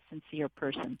hardworking and sincere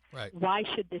person. Right. Why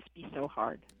should this be so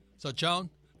hard? So, Joan,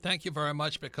 thank you very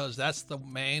much, because that's the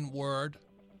main word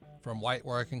from white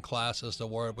working class is the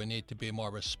word we need to be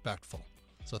more respectful.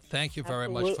 So thank you very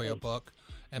much for your book.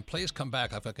 And please come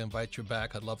back. If I can invite you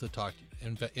back, I'd love to talk to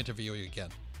you, interview you again.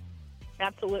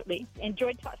 Absolutely.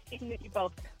 Enjoyed speaking with you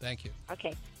both. Thank you.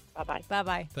 Okay. Bye-bye.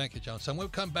 Bye-bye. Thank you, Joan. So when we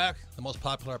come back, the most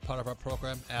popular part of our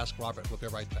program, Ask Robert. We'll be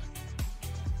right back.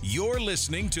 You're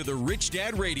listening to the Rich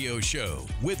Dad Radio Show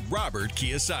with Robert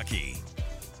Kiyosaki.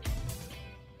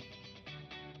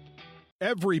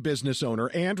 Every business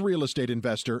owner and real estate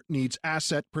investor needs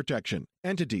asset protection.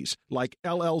 Entities like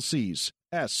LLCs,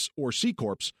 S or C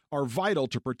Corps are vital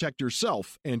to protect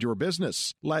yourself and your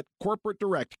business. Let Corporate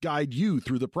Direct guide you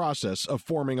through the process of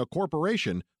forming a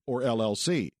corporation or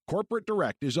LLC. Corporate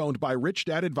Direct is owned by Rich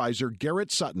Dad advisor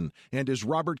Garrett Sutton and is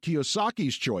Robert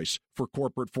Kiyosaki's choice for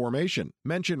corporate formation.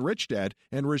 Mention Rich Dad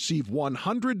and receive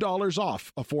 $100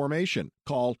 off a formation.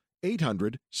 Call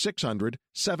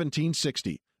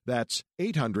 800-600-1760. That's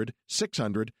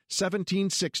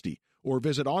 800-600-1760. Or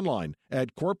visit online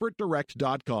at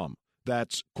corporatedirect.com.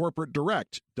 That's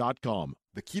corporatedirect.com.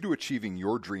 The key to achieving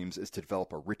your dreams is to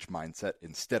develop a rich mindset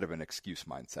instead of an excuse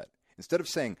mindset. Instead of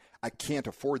saying, I can't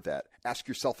afford that, ask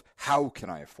yourself, how can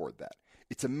I afford that?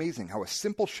 It's amazing how a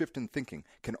simple shift in thinking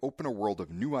can open a world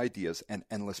of new ideas and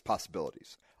endless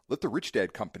possibilities. Let the Rich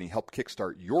Dad Company help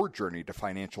kickstart your journey to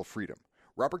financial freedom.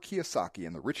 Robert Kiyosaki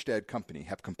and the Rich Dad Company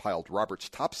have compiled Robert's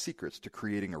top secrets to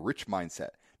creating a rich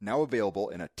mindset, now available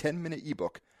in a 10-minute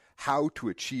ebook, How to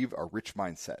Achieve a Rich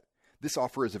Mindset. This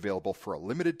offer is available for a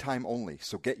limited time only,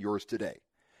 so get yours today.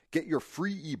 Get your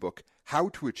free ebook, How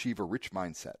to Achieve a Rich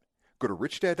Mindset. Go to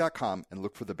richdad.com and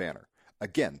look for the banner.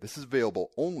 Again, this is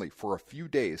available only for a few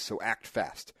days, so act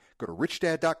fast. Go to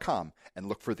richdad.com and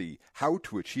look for the How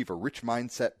to Achieve a Rich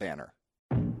Mindset banner.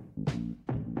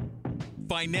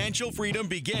 Financial freedom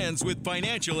begins with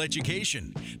financial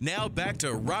education. Now back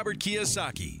to Robert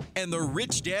Kiyosaki and the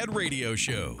Rich Dad Radio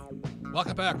Show.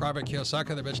 Welcome back, Robert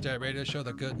Kiyosaki, the Rich Dad Radio Show,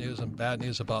 the good news and bad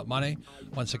news about money.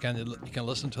 Once again, you can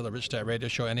listen to the Rich Dad Radio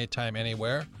Show anytime,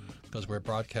 anywhere, because we're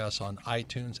broadcast on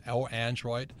iTunes or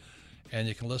Android. And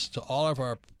you can listen to all of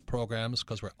our programs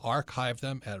because we archive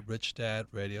them at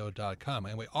richdadradio.com.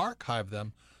 And we archive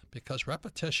them because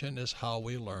repetition is how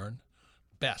we learn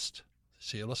best.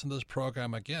 So you listen to this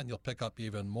program again, you'll pick up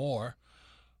even more.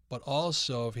 But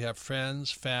also, if you have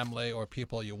friends, family, or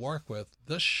people you work with,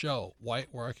 this show,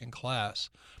 White Working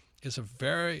Class, is a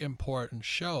very important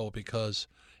show because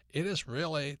it is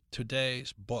really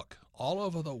today's book. All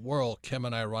over the world, Kim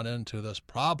and I run into this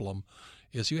problem,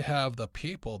 is you have the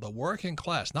people, the working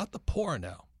class, not the poor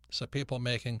now. So people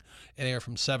making anywhere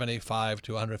from $75,000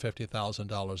 to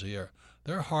 $150,000 a year.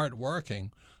 They're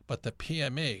hardworking, but the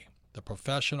PME, the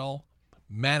professional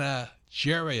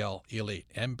managerial elite,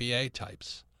 MBA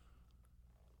types,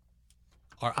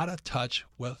 are out of touch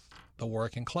with the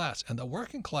working class. And the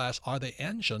working class are the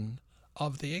engine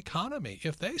of the economy.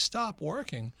 If they stop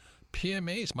working,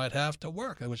 PMEs might have to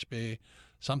work, which would be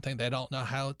something they don't know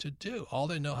how to do. All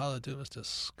they know how to do is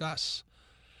discuss.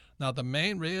 Now, the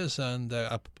main reason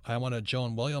that I wanted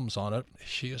Joan Williams on it,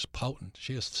 she is potent.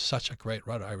 She is such a great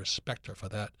writer. I respect her for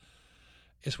that.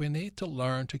 Is we need to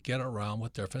learn to get around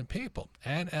with different people.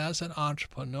 And as an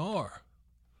entrepreneur,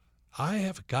 I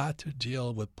have got to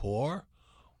deal with poor,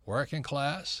 working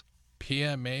class,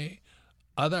 PME,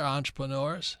 other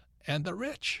entrepreneurs, and the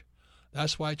rich.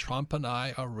 That's why Trump and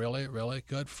I are really, really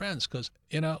good friends because,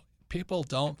 people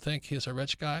don't think he's a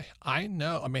rich guy. I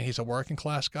know. I mean, he's a working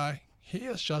class guy. He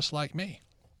is just like me.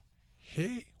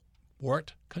 He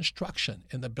worked construction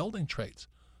in the building trades.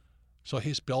 So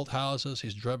he's built houses.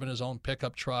 He's driven his own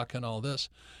pickup truck and all this.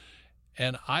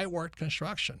 And I worked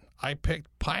construction. I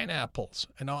picked pineapples.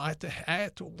 I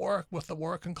had to work with the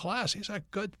working class. These are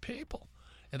good people.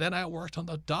 And then I worked on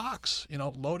the docks,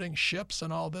 loading ships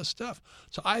and all this stuff.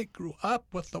 So I grew up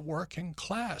with the working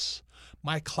class.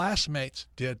 My classmates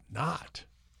did not.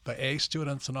 The A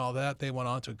students and all that, they went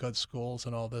on to good schools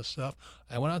and all this stuff.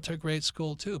 I went on to a great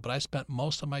school too, but I spent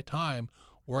most of my time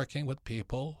working with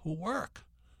people who work.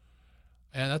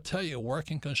 And I tell you,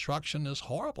 working construction is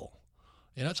horrible.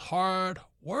 It's hard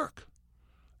work.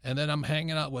 And then I'm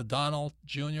hanging out with Donald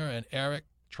Jr. and Eric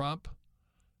Trump.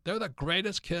 They're the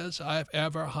greatest kids I've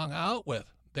ever hung out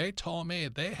with. They told me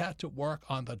they had to work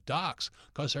on the docks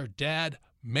because their dad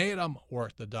made them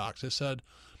work the docks. They said,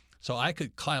 so I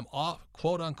could climb off,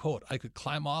 quote unquote, I could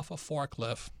climb off a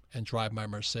forklift and drive my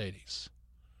Mercedes.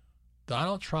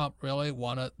 Donald Trump really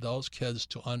wanted those kids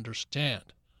to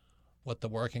understand what the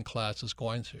working class is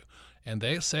going through. And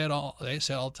they say all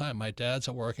the time, my dad's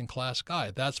a working class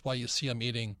guy. That's why you see him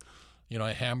eating,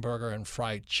 a hamburger and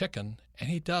fried chicken. And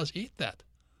he does eat that.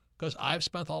 Because I've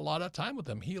spent a lot of time with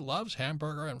him. He loves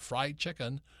hamburger and fried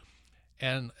chicken.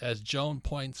 And as Joan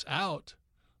points out,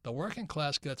 the working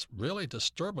class gets really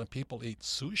disturbed when people eat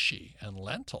sushi and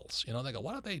lentils. They go,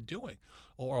 what are they doing?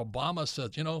 Or Obama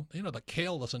says, the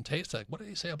kale doesn't taste like. What did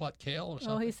he say about kale or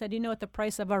something? Oh, he said, what the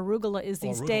price of arugula is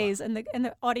these days. And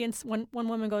the audience, one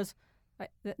woman goes,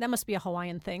 that must be a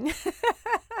Hawaiian thing.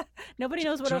 Nobody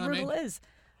knows what arugula is.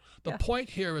 The point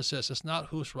here is this. It's not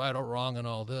who's right or wrong and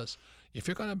all this. If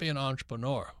you're going to be an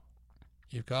entrepreneur,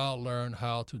 you've got to learn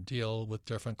how to deal with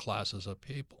different classes of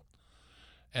people.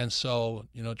 And so,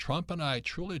 Trump and I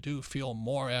truly do feel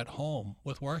more at home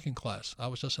with working class. I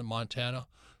was just in Montana.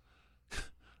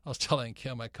 I was telling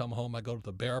Kim, I come home, I go to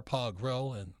the Bear Paw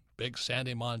Grill in Big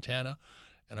Sandy, Montana,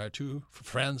 and our two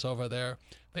friends over there,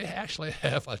 they actually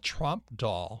have a Trump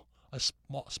doll, a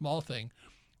small thing.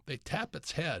 They tap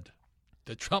its head.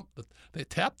 They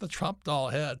tap the Trump doll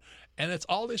head, and it's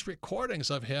all these recordings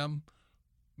of him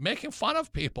making fun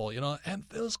of people, and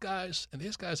these guys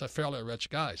are fairly rich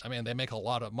guys. I mean, they make a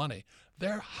lot of money.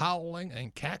 They're howling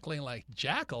and cackling like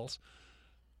jackals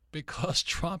because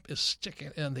Trump is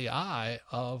sticking in the eye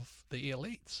of the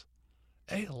elites.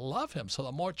 They love him. So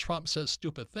the more Trump says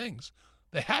stupid things,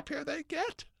 the happier they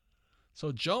get.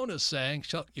 So Joan is saying,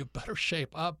 you better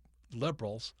shape up,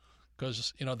 liberals,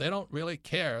 because, they don't really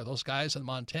care. Those guys in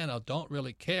Montana don't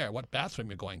really care what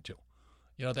bathroom you're going to.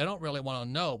 They don't really want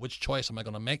to know which choice am I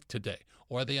going to make today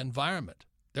or the environment.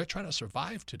 They're trying to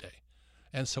survive today.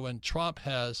 And so when Trump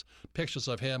has pictures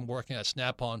of him working at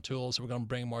Snap-on Tools, we're going to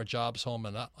bring more jobs home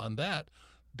and on that,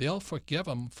 they'll forgive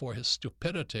him for his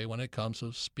stupidity when it comes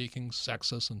to speaking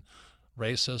sexist and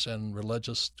racist and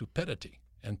religious stupidity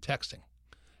and texting.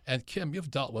 And Kim, you've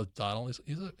dealt with Donald.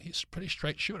 He's a pretty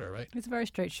straight shooter, right? He's a very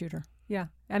straight shooter, yeah.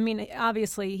 I mean,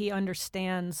 obviously he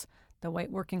understands the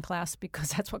white working class because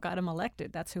that's what got him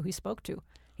elected. That's who he spoke to.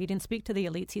 He didn't speak to the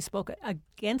elites. He spoke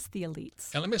against the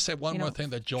elites. And let me say one more thing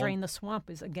that Joan... Drain the swamp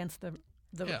is against the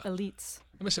elites.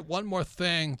 Let me say one more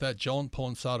thing that Joan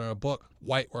points out in her book,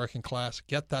 White Working Class.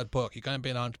 Get that book. You're going to be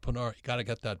an entrepreneur. You got to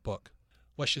get that book.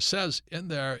 What she says in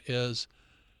there is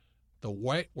the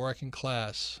white working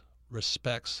class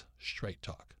respects straight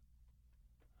talk.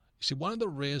 You see, one of the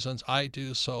reasons I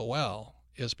do so well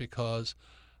is because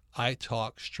I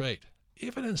talk straight.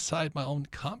 Even inside my own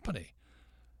company,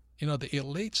 the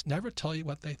elites never tell you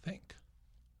what they think.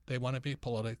 They want to be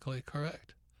politically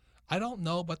correct. I don't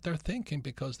know what they're thinking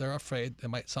because they're afraid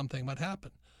something might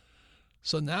happen.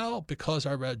 So now, because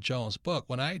I read Joan's book,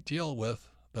 when I deal with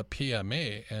the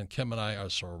PME, and Kim and I are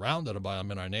surrounded by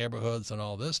them in our neighborhoods and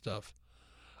all this stuff,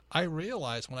 I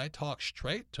realize when I talk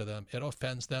straight to them, it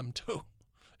offends them too.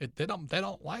 They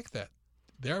don't like that.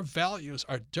 Their values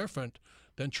are different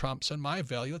than Trump's and my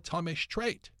value. Tell me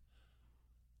straight.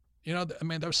 You know, I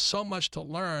mean, there's so much to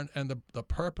learn, and the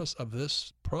purpose of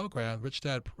this program, Rich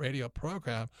Dad Radio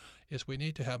program, is we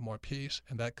need to have more peace,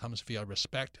 and that comes via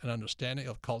respect and understanding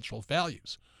of cultural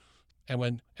values. And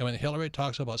when Hillary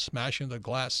talks about smashing the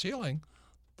glass ceiling,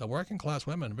 the working class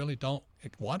women really don't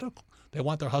want to. They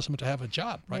want their husband to have a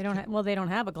job, right? They don't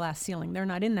have a glass ceiling. They're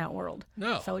not in that world.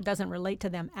 No. So it doesn't relate to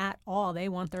them at all. They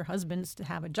want their husbands to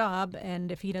have a job,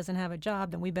 and if he doesn't have a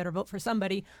job, then we better vote for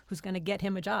somebody who's going to get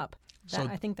him a job.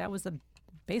 I think that was the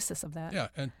basis of that. Yeah,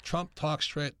 and Trump talks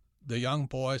straight. The young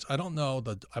boys, I don't know.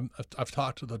 I've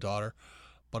talked to the daughter,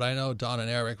 but I know Don and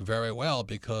Eric very well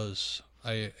because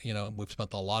we've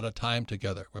spent a lot of time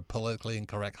together. We're politically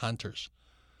incorrect hunters.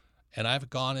 And I've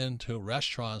gone into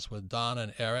restaurants with Don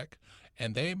and Eric,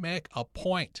 and they make a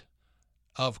point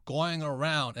of going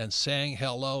around and saying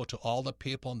hello to all the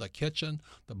people in the kitchen,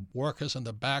 the workers in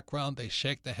the background. They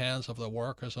shake the hands of the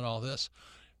workers and all this.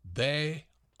 They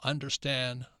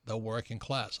understand the working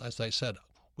class. As I said,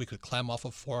 we could climb off a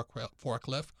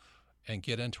forklift and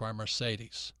get into our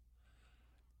Mercedes.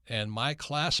 And my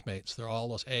classmates, they're all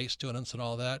those A students and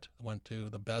all that, went to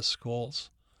the best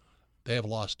schools. They have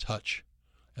lost touch.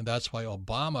 And that's why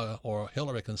Obama or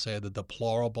Hillary can say the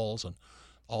deplorables and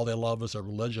all they love is their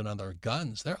religion and their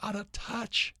guns. They're out of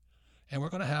touch. And we're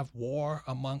going to have war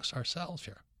amongst ourselves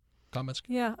here. Comments?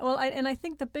 Yeah, well, I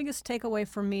think the biggest takeaway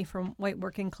for me from white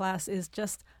working class is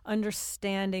just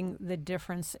understanding the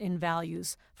difference in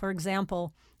values. For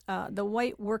example, the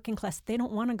white working class, they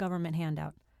don't want a government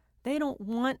handout. They don't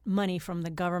want money from the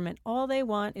government. All they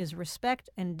want is respect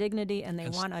and dignity, and they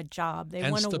want a job. They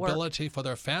want to work. And stability for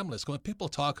their families. When people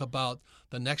talk about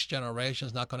the next generation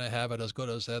is not going to have it as good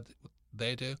as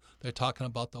they do, they're talking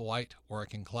about the white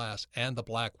working class and the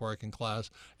black working class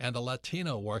and the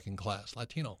Latino working class.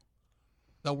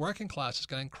 The working class is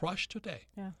getting crushed today.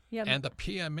 Yeah. And the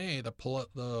PME,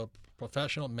 the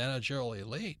professional managerial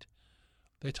elite,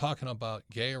 they're talking about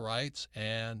gay rights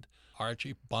and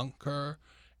Archie Bunker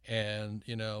and,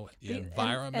 the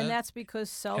environment. And that's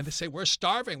because And they say, we're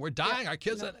starving, we're dying, our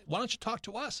kids, why don't you talk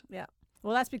to us? Yeah.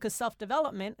 Well, that's because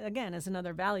self-development, again, is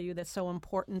another value that's so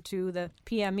important to the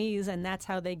PMEs, and that's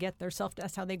how they get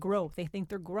that's how they grow. If they think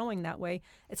they're growing that way,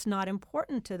 it's not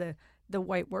important to the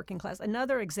white working class.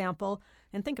 Another example,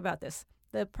 and think about this,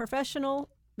 the professional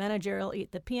managerial,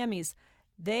 the PMEs,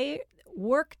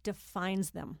 work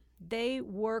defines them. They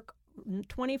work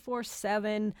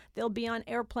 24/7. They'll be on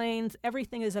airplanes.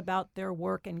 Everything is about their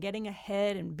work and getting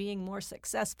ahead and being more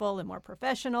successful and more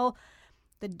professional.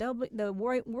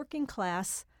 The working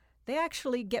class, they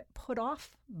actually get put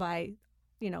off by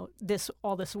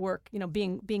all this work,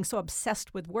 being so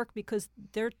obsessed with work because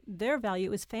their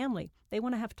value is family. They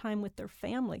want to have time with their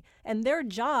family. And their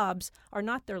jobs are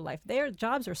not their life. Their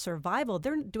jobs are survival.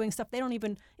 They're doing stuff they don't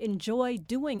even enjoy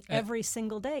doing every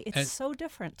single day. It's so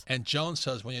different. And Joan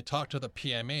says when you talk to the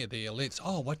PME, the elites,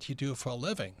 what do you do for a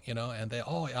living? And they,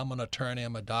 I'm an attorney,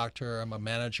 I'm a doctor, I'm a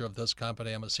manager of this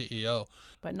company, I'm a CEO.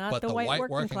 But not the white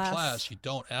working class. You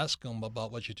don't ask them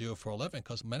about what you do for a living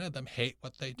because many of them hate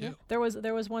what they do. Yeah.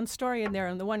 There was one story in there,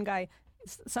 and the one guy,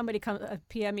 a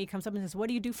PME comes up and says, "What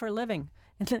do you do for a living?"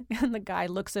 And the guy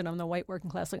looks at him, the white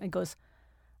working class, and goes,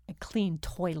 "I clean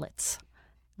toilets."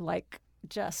 Like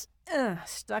just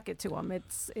stuck it to him.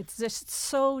 It's just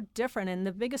so different. And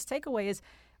the biggest takeaway is,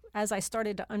 as I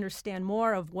started to understand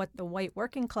more of what the white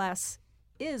working class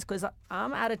is, because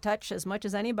I'm out of touch as much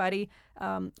as anybody.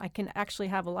 I can actually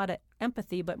have a lot of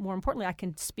empathy, but more importantly, I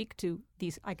can speak to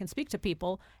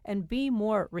people and be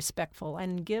more respectful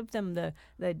and give them the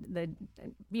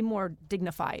be more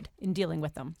dignified in dealing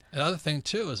with them. Another thing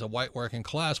too is a white working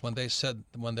class when they send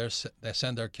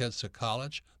their kids to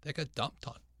college, they get dumped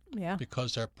on. Yeah.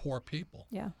 Because they're poor people.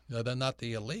 Yeah. They're not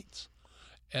the elites.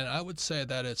 And I would say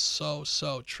that it's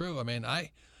so true. I mean, I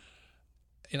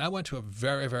went to a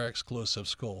very, very exclusive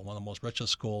school, one of the most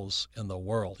richest schools in the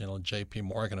world, J.P.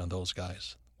 Morgan and those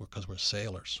guys, because we're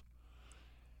sailors.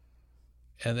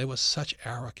 And there was such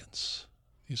arrogance.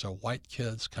 These are white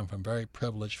kids, come from very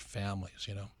privileged families,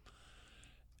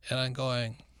 And I'm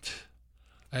going,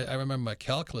 I remember my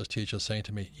calculus teacher saying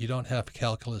to me, "You don't have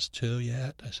calculus 2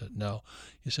 yet?" I said, "No."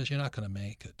 He says, "You're not going to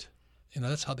make it."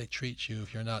 That's how they treat you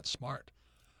if you're not smart.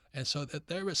 And so that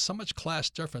there is so much class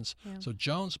difference. Yeah. So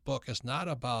Joan's book is not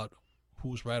about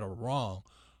who's right or wrong,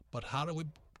 but how do we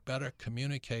better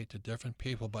communicate to different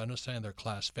people by understanding their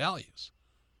class values.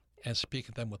 and speak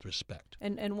to them with respect.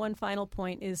 And one final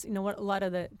point is, what a lot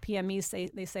of the PMEs say,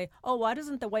 they say, oh, why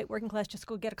doesn't the white working class just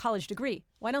go get a college degree?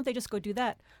 Why don't they just go do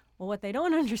that? Well, what they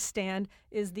don't understand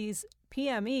is these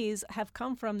PMEs have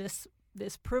come from this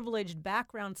privileged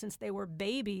background since they were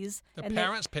babies. The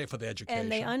parents pay for the education.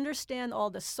 And they understand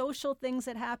all the social things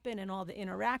that happen and all the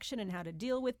interaction and how to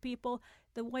deal with people.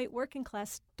 The white working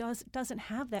class doesn't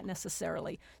have that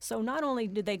necessarily. So not only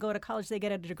did they go to college, they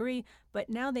get a degree, but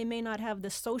now they may not have the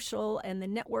social and the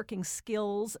networking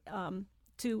skills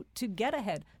to get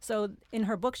ahead. So in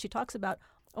her book, she talks about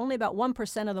only about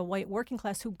 1% of the white working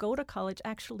class who go to college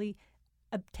actually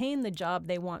obtain the job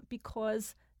they want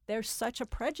because there's such a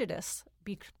prejudice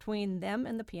between them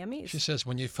and the PMEs. She says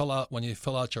when you fill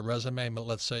out your resume,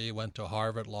 let's say you went to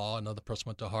Harvard Law, another person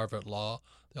went to Harvard Law,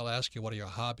 they'll ask you what are your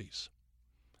hobbies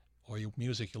or your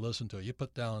music you listen to. You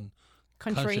put down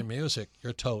country music,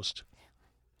 you're toast.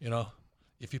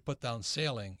 If you put down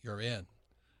sailing, you're in.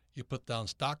 You put down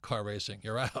stock car racing,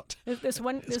 you're out. This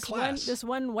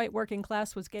one white working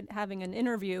class was having an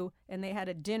interview, and they had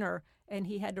a dinner, and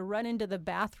he had to run into the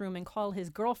bathroom and call his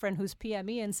girlfriend, who's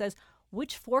PME, and says,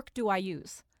 "Which fork do I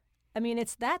use?" I mean,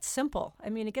 it's that simple. I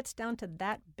mean, it gets down to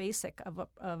that basic of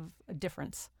a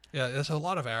difference. Yeah, there's a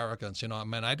lot of arrogance.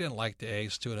 I didn't like the A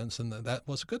students, and that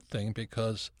was a good thing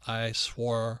because I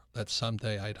swore that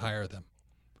someday I'd hire them,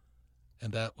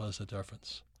 and that was the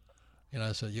difference.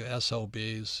 I said, you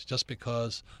SOBs, just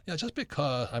because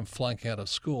I'm flunking out of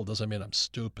school doesn't mean I'm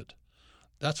stupid.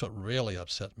 That's what really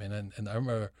upset me. And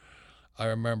I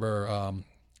remember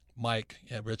Mike,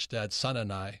 Rich Dad's son,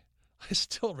 and I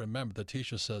still remember the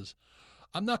teacher says,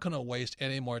 I'm not going to waste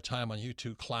any more time on you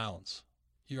two clowns.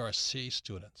 You are C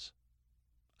students.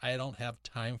 I don't have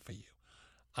time for you.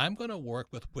 I'm going to work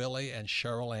with Willie and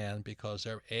Cheryl Ann because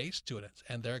they're A students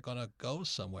and they're going to go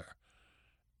somewhere.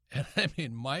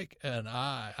 And Mike and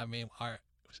our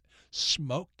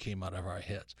smoke came out of our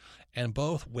heads. And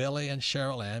both Willie and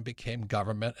Cheryl Ann became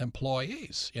government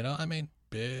employees.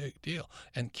 Big deal.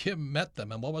 And Kim met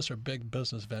them. And what was her big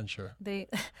business venture? They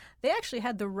actually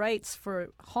had the rights for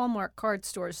Hallmark card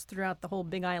stores throughout the whole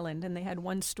Big Island. And they had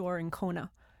one store in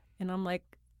Kona. And I'm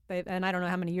like, and I don't know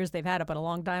how many years they've had it, but a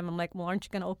long time. I'm like, well, aren't you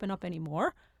going to open up any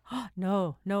more?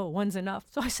 No, one's enough.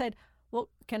 So I said, well,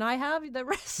 can I have the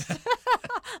rest?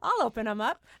 I'll open them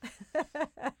up.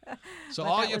 So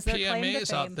all you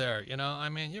PMEs out there, you're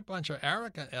a bunch of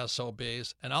arrogant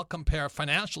SOBs, and I'll compare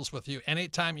financials with you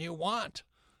anytime you want,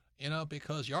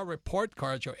 because your report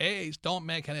cards, your A's, don't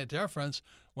make any difference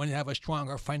when you have a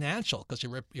stronger financial, because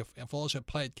for those who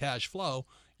played cash flow,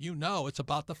 it's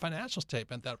about the financial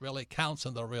statement that really counts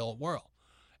in the real world.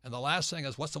 And the last thing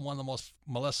is, what's the one of the most,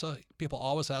 Melissa, people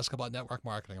always ask about network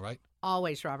marketing, right?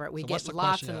 Always, Robert. We get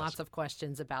lots and lots of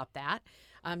questions about that.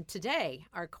 Today,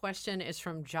 our question is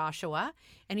from Joshua,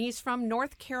 and he's from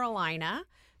North Carolina.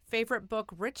 Favorite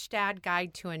book, Rich Dad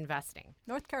Guide to Investing.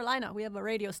 North Carolina, we have a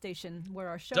radio station where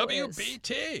our show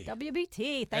WBT. is.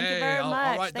 WBT. Thank you very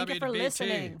much. Right, Thank you for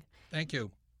listening. Thank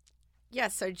you.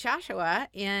 Yes, so Joshua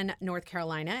in North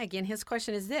Carolina, again, his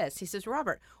question is this. He says,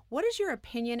 Robert, what is your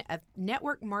opinion of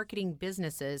network marketing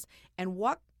businesses, and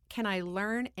what can I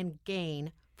learn and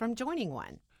gain from joining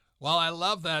one? Well, I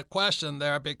love that question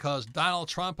there because Donald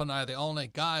Trump and I are the only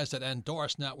guys that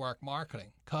endorse network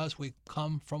marketing because we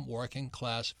come from working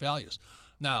class values.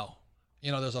 Now,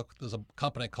 there's a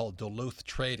company called Duluth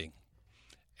Trading,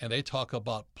 and they talk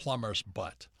about plumber's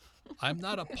butt. I'm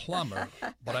not a plumber,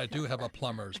 but I do have a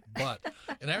plumber's butt.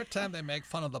 And every time they make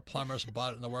fun of the plumber's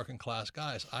butt and the working class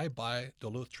guys, I buy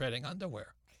Duluth Trading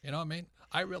underwear. You know what I mean?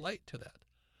 I relate to that.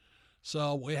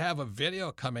 So we have a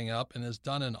video coming up, and it's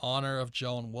done in honor of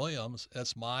Joan Williams.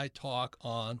 It's my talk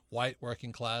on White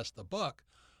Working Class, the book,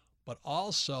 but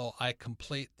also I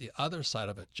complete the other side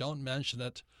of it. Joan mentioned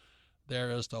it.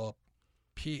 There is the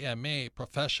PME,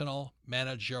 Professional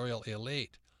Managerial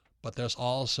Elite, but there's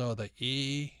also the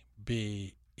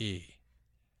EBE,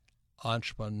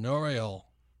 Entrepreneurial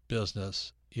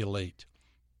Business Elite.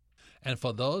 And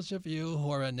for those of you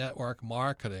who are in network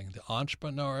marketing, the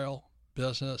entrepreneurial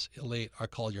business elite are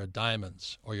called your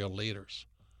diamonds or your leaders.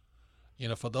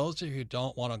 For those of you who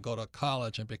don't want to go to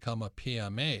college and become a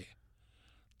PME,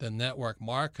 then network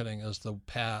marketing is the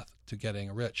path to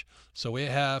getting rich. So we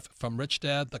have from Rich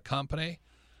Dad, the company,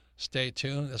 stay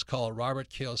tuned. It's called Robert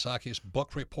Kiyosaki's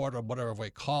book report, or whatever we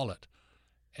call it.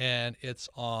 And it's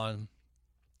on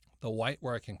the white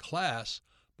working class.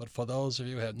 But for those of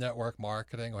you who have network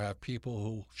marketing or have people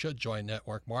who should join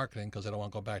network marketing because they don't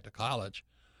want to go back to college,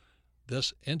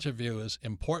 this interview is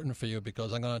important for you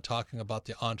because I'm going to be talking about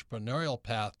the entrepreneurial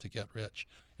path to get rich.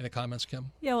 Any comments,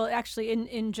 Kim? Yeah, well, actually,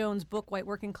 in Joan's book, White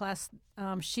Working Class,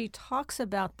 she talks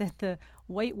about that the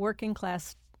white working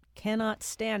class cannot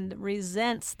stand,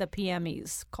 resents the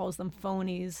PMEs, calls them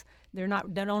phonies. They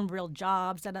don't real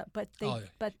jobs, but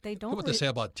they don't. What they say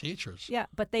about teachers? Yeah,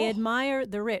 but they admire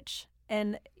the rich,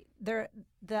 and the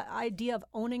idea of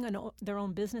owning their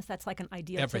own business, that's like an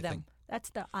ideal to them.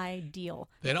 That's the ideal.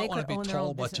 They don't want to be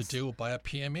told what to do by a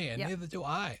PME, and neither do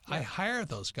I. Yeah. I hire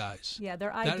those guys. Yeah,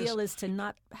 their ideal is to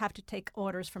not have to take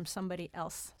orders from somebody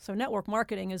else. So network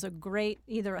marketing is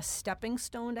either a stepping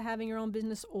stone to having your own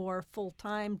business or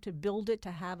full-time to build it,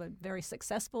 to have a very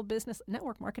successful business.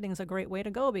 Network marketing is a great way to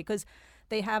go because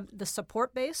they have the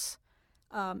support base.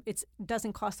 It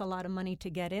doesn't cost a lot of money to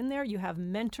get in there. You have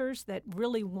mentors that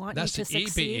really want you to succeed.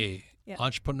 That's the EBE,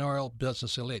 Entrepreneurial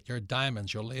Business Elite. Your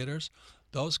diamonds, your leaders.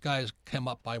 Those guys come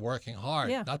up by working hard,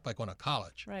 not by going to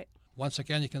college. Right. Once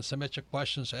again, you can submit your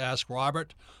questions to Ask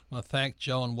Robert. I want to thank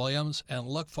Joan Williams. And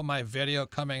look for my video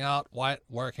coming out, White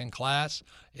Working Class.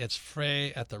 It's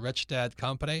free at the Rich Dad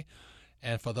Company.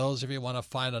 And for those of you who want to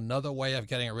find another way of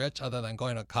getting rich other than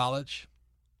going to college,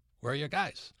 we're your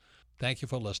guys. Thank you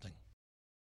for listening.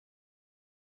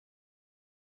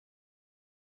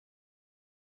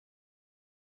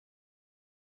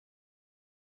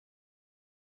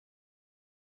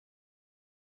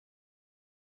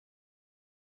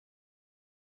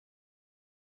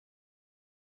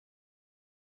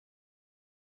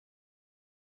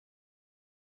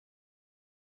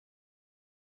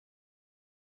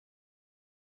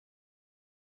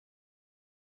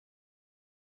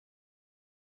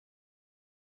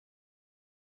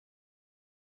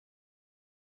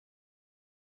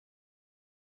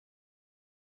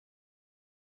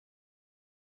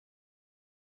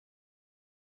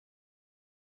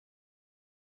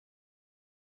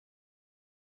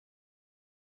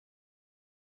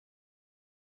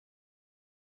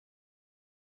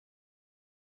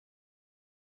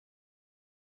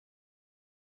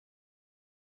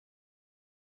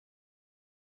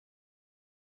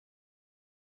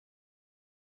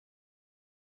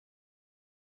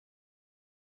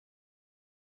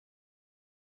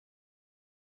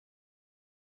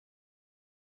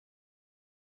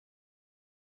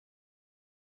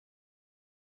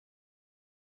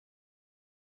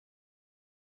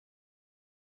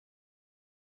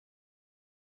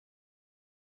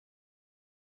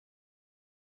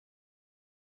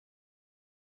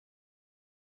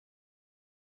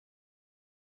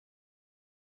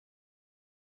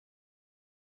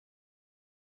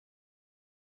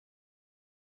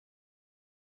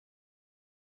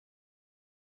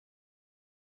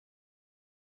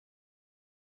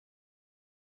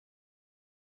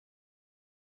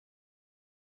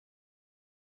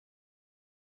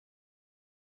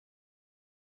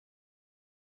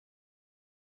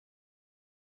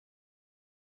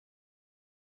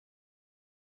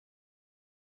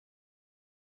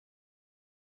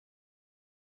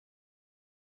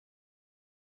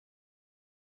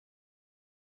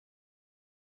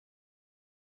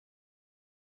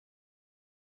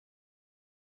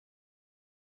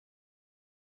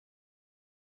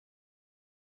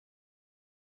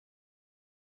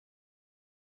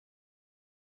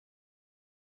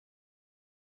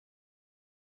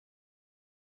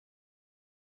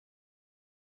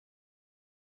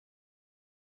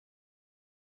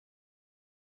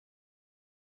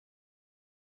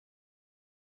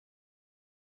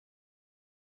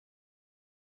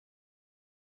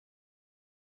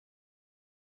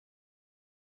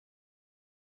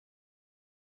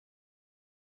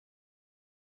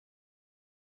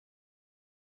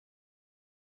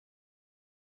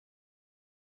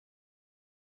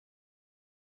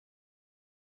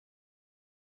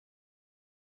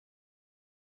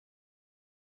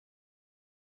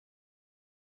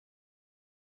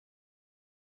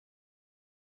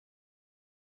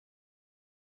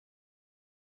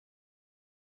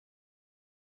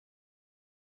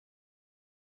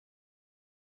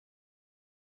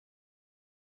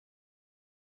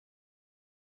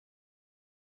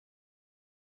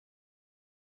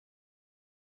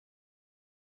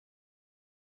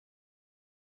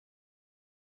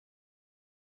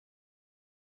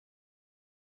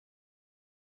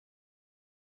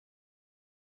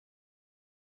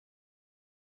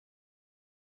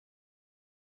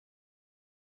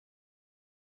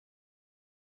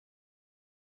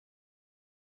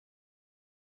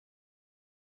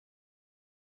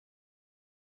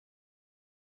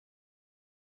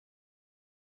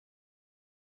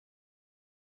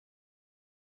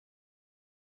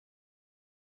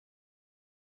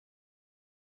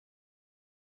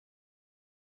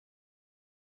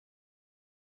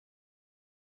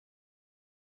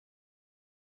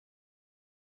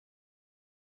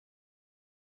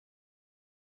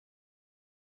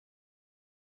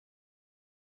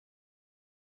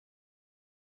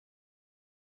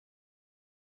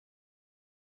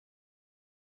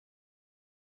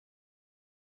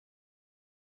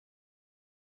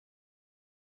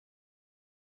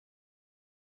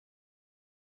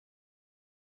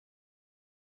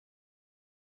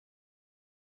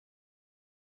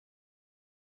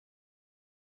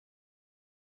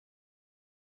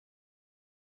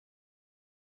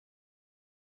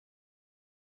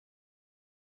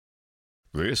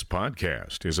 This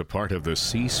podcast is a part of the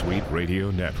C-Suite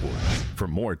Radio Network. For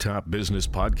more top business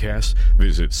podcasts,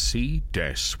 visit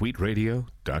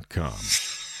c-suiteradio.com.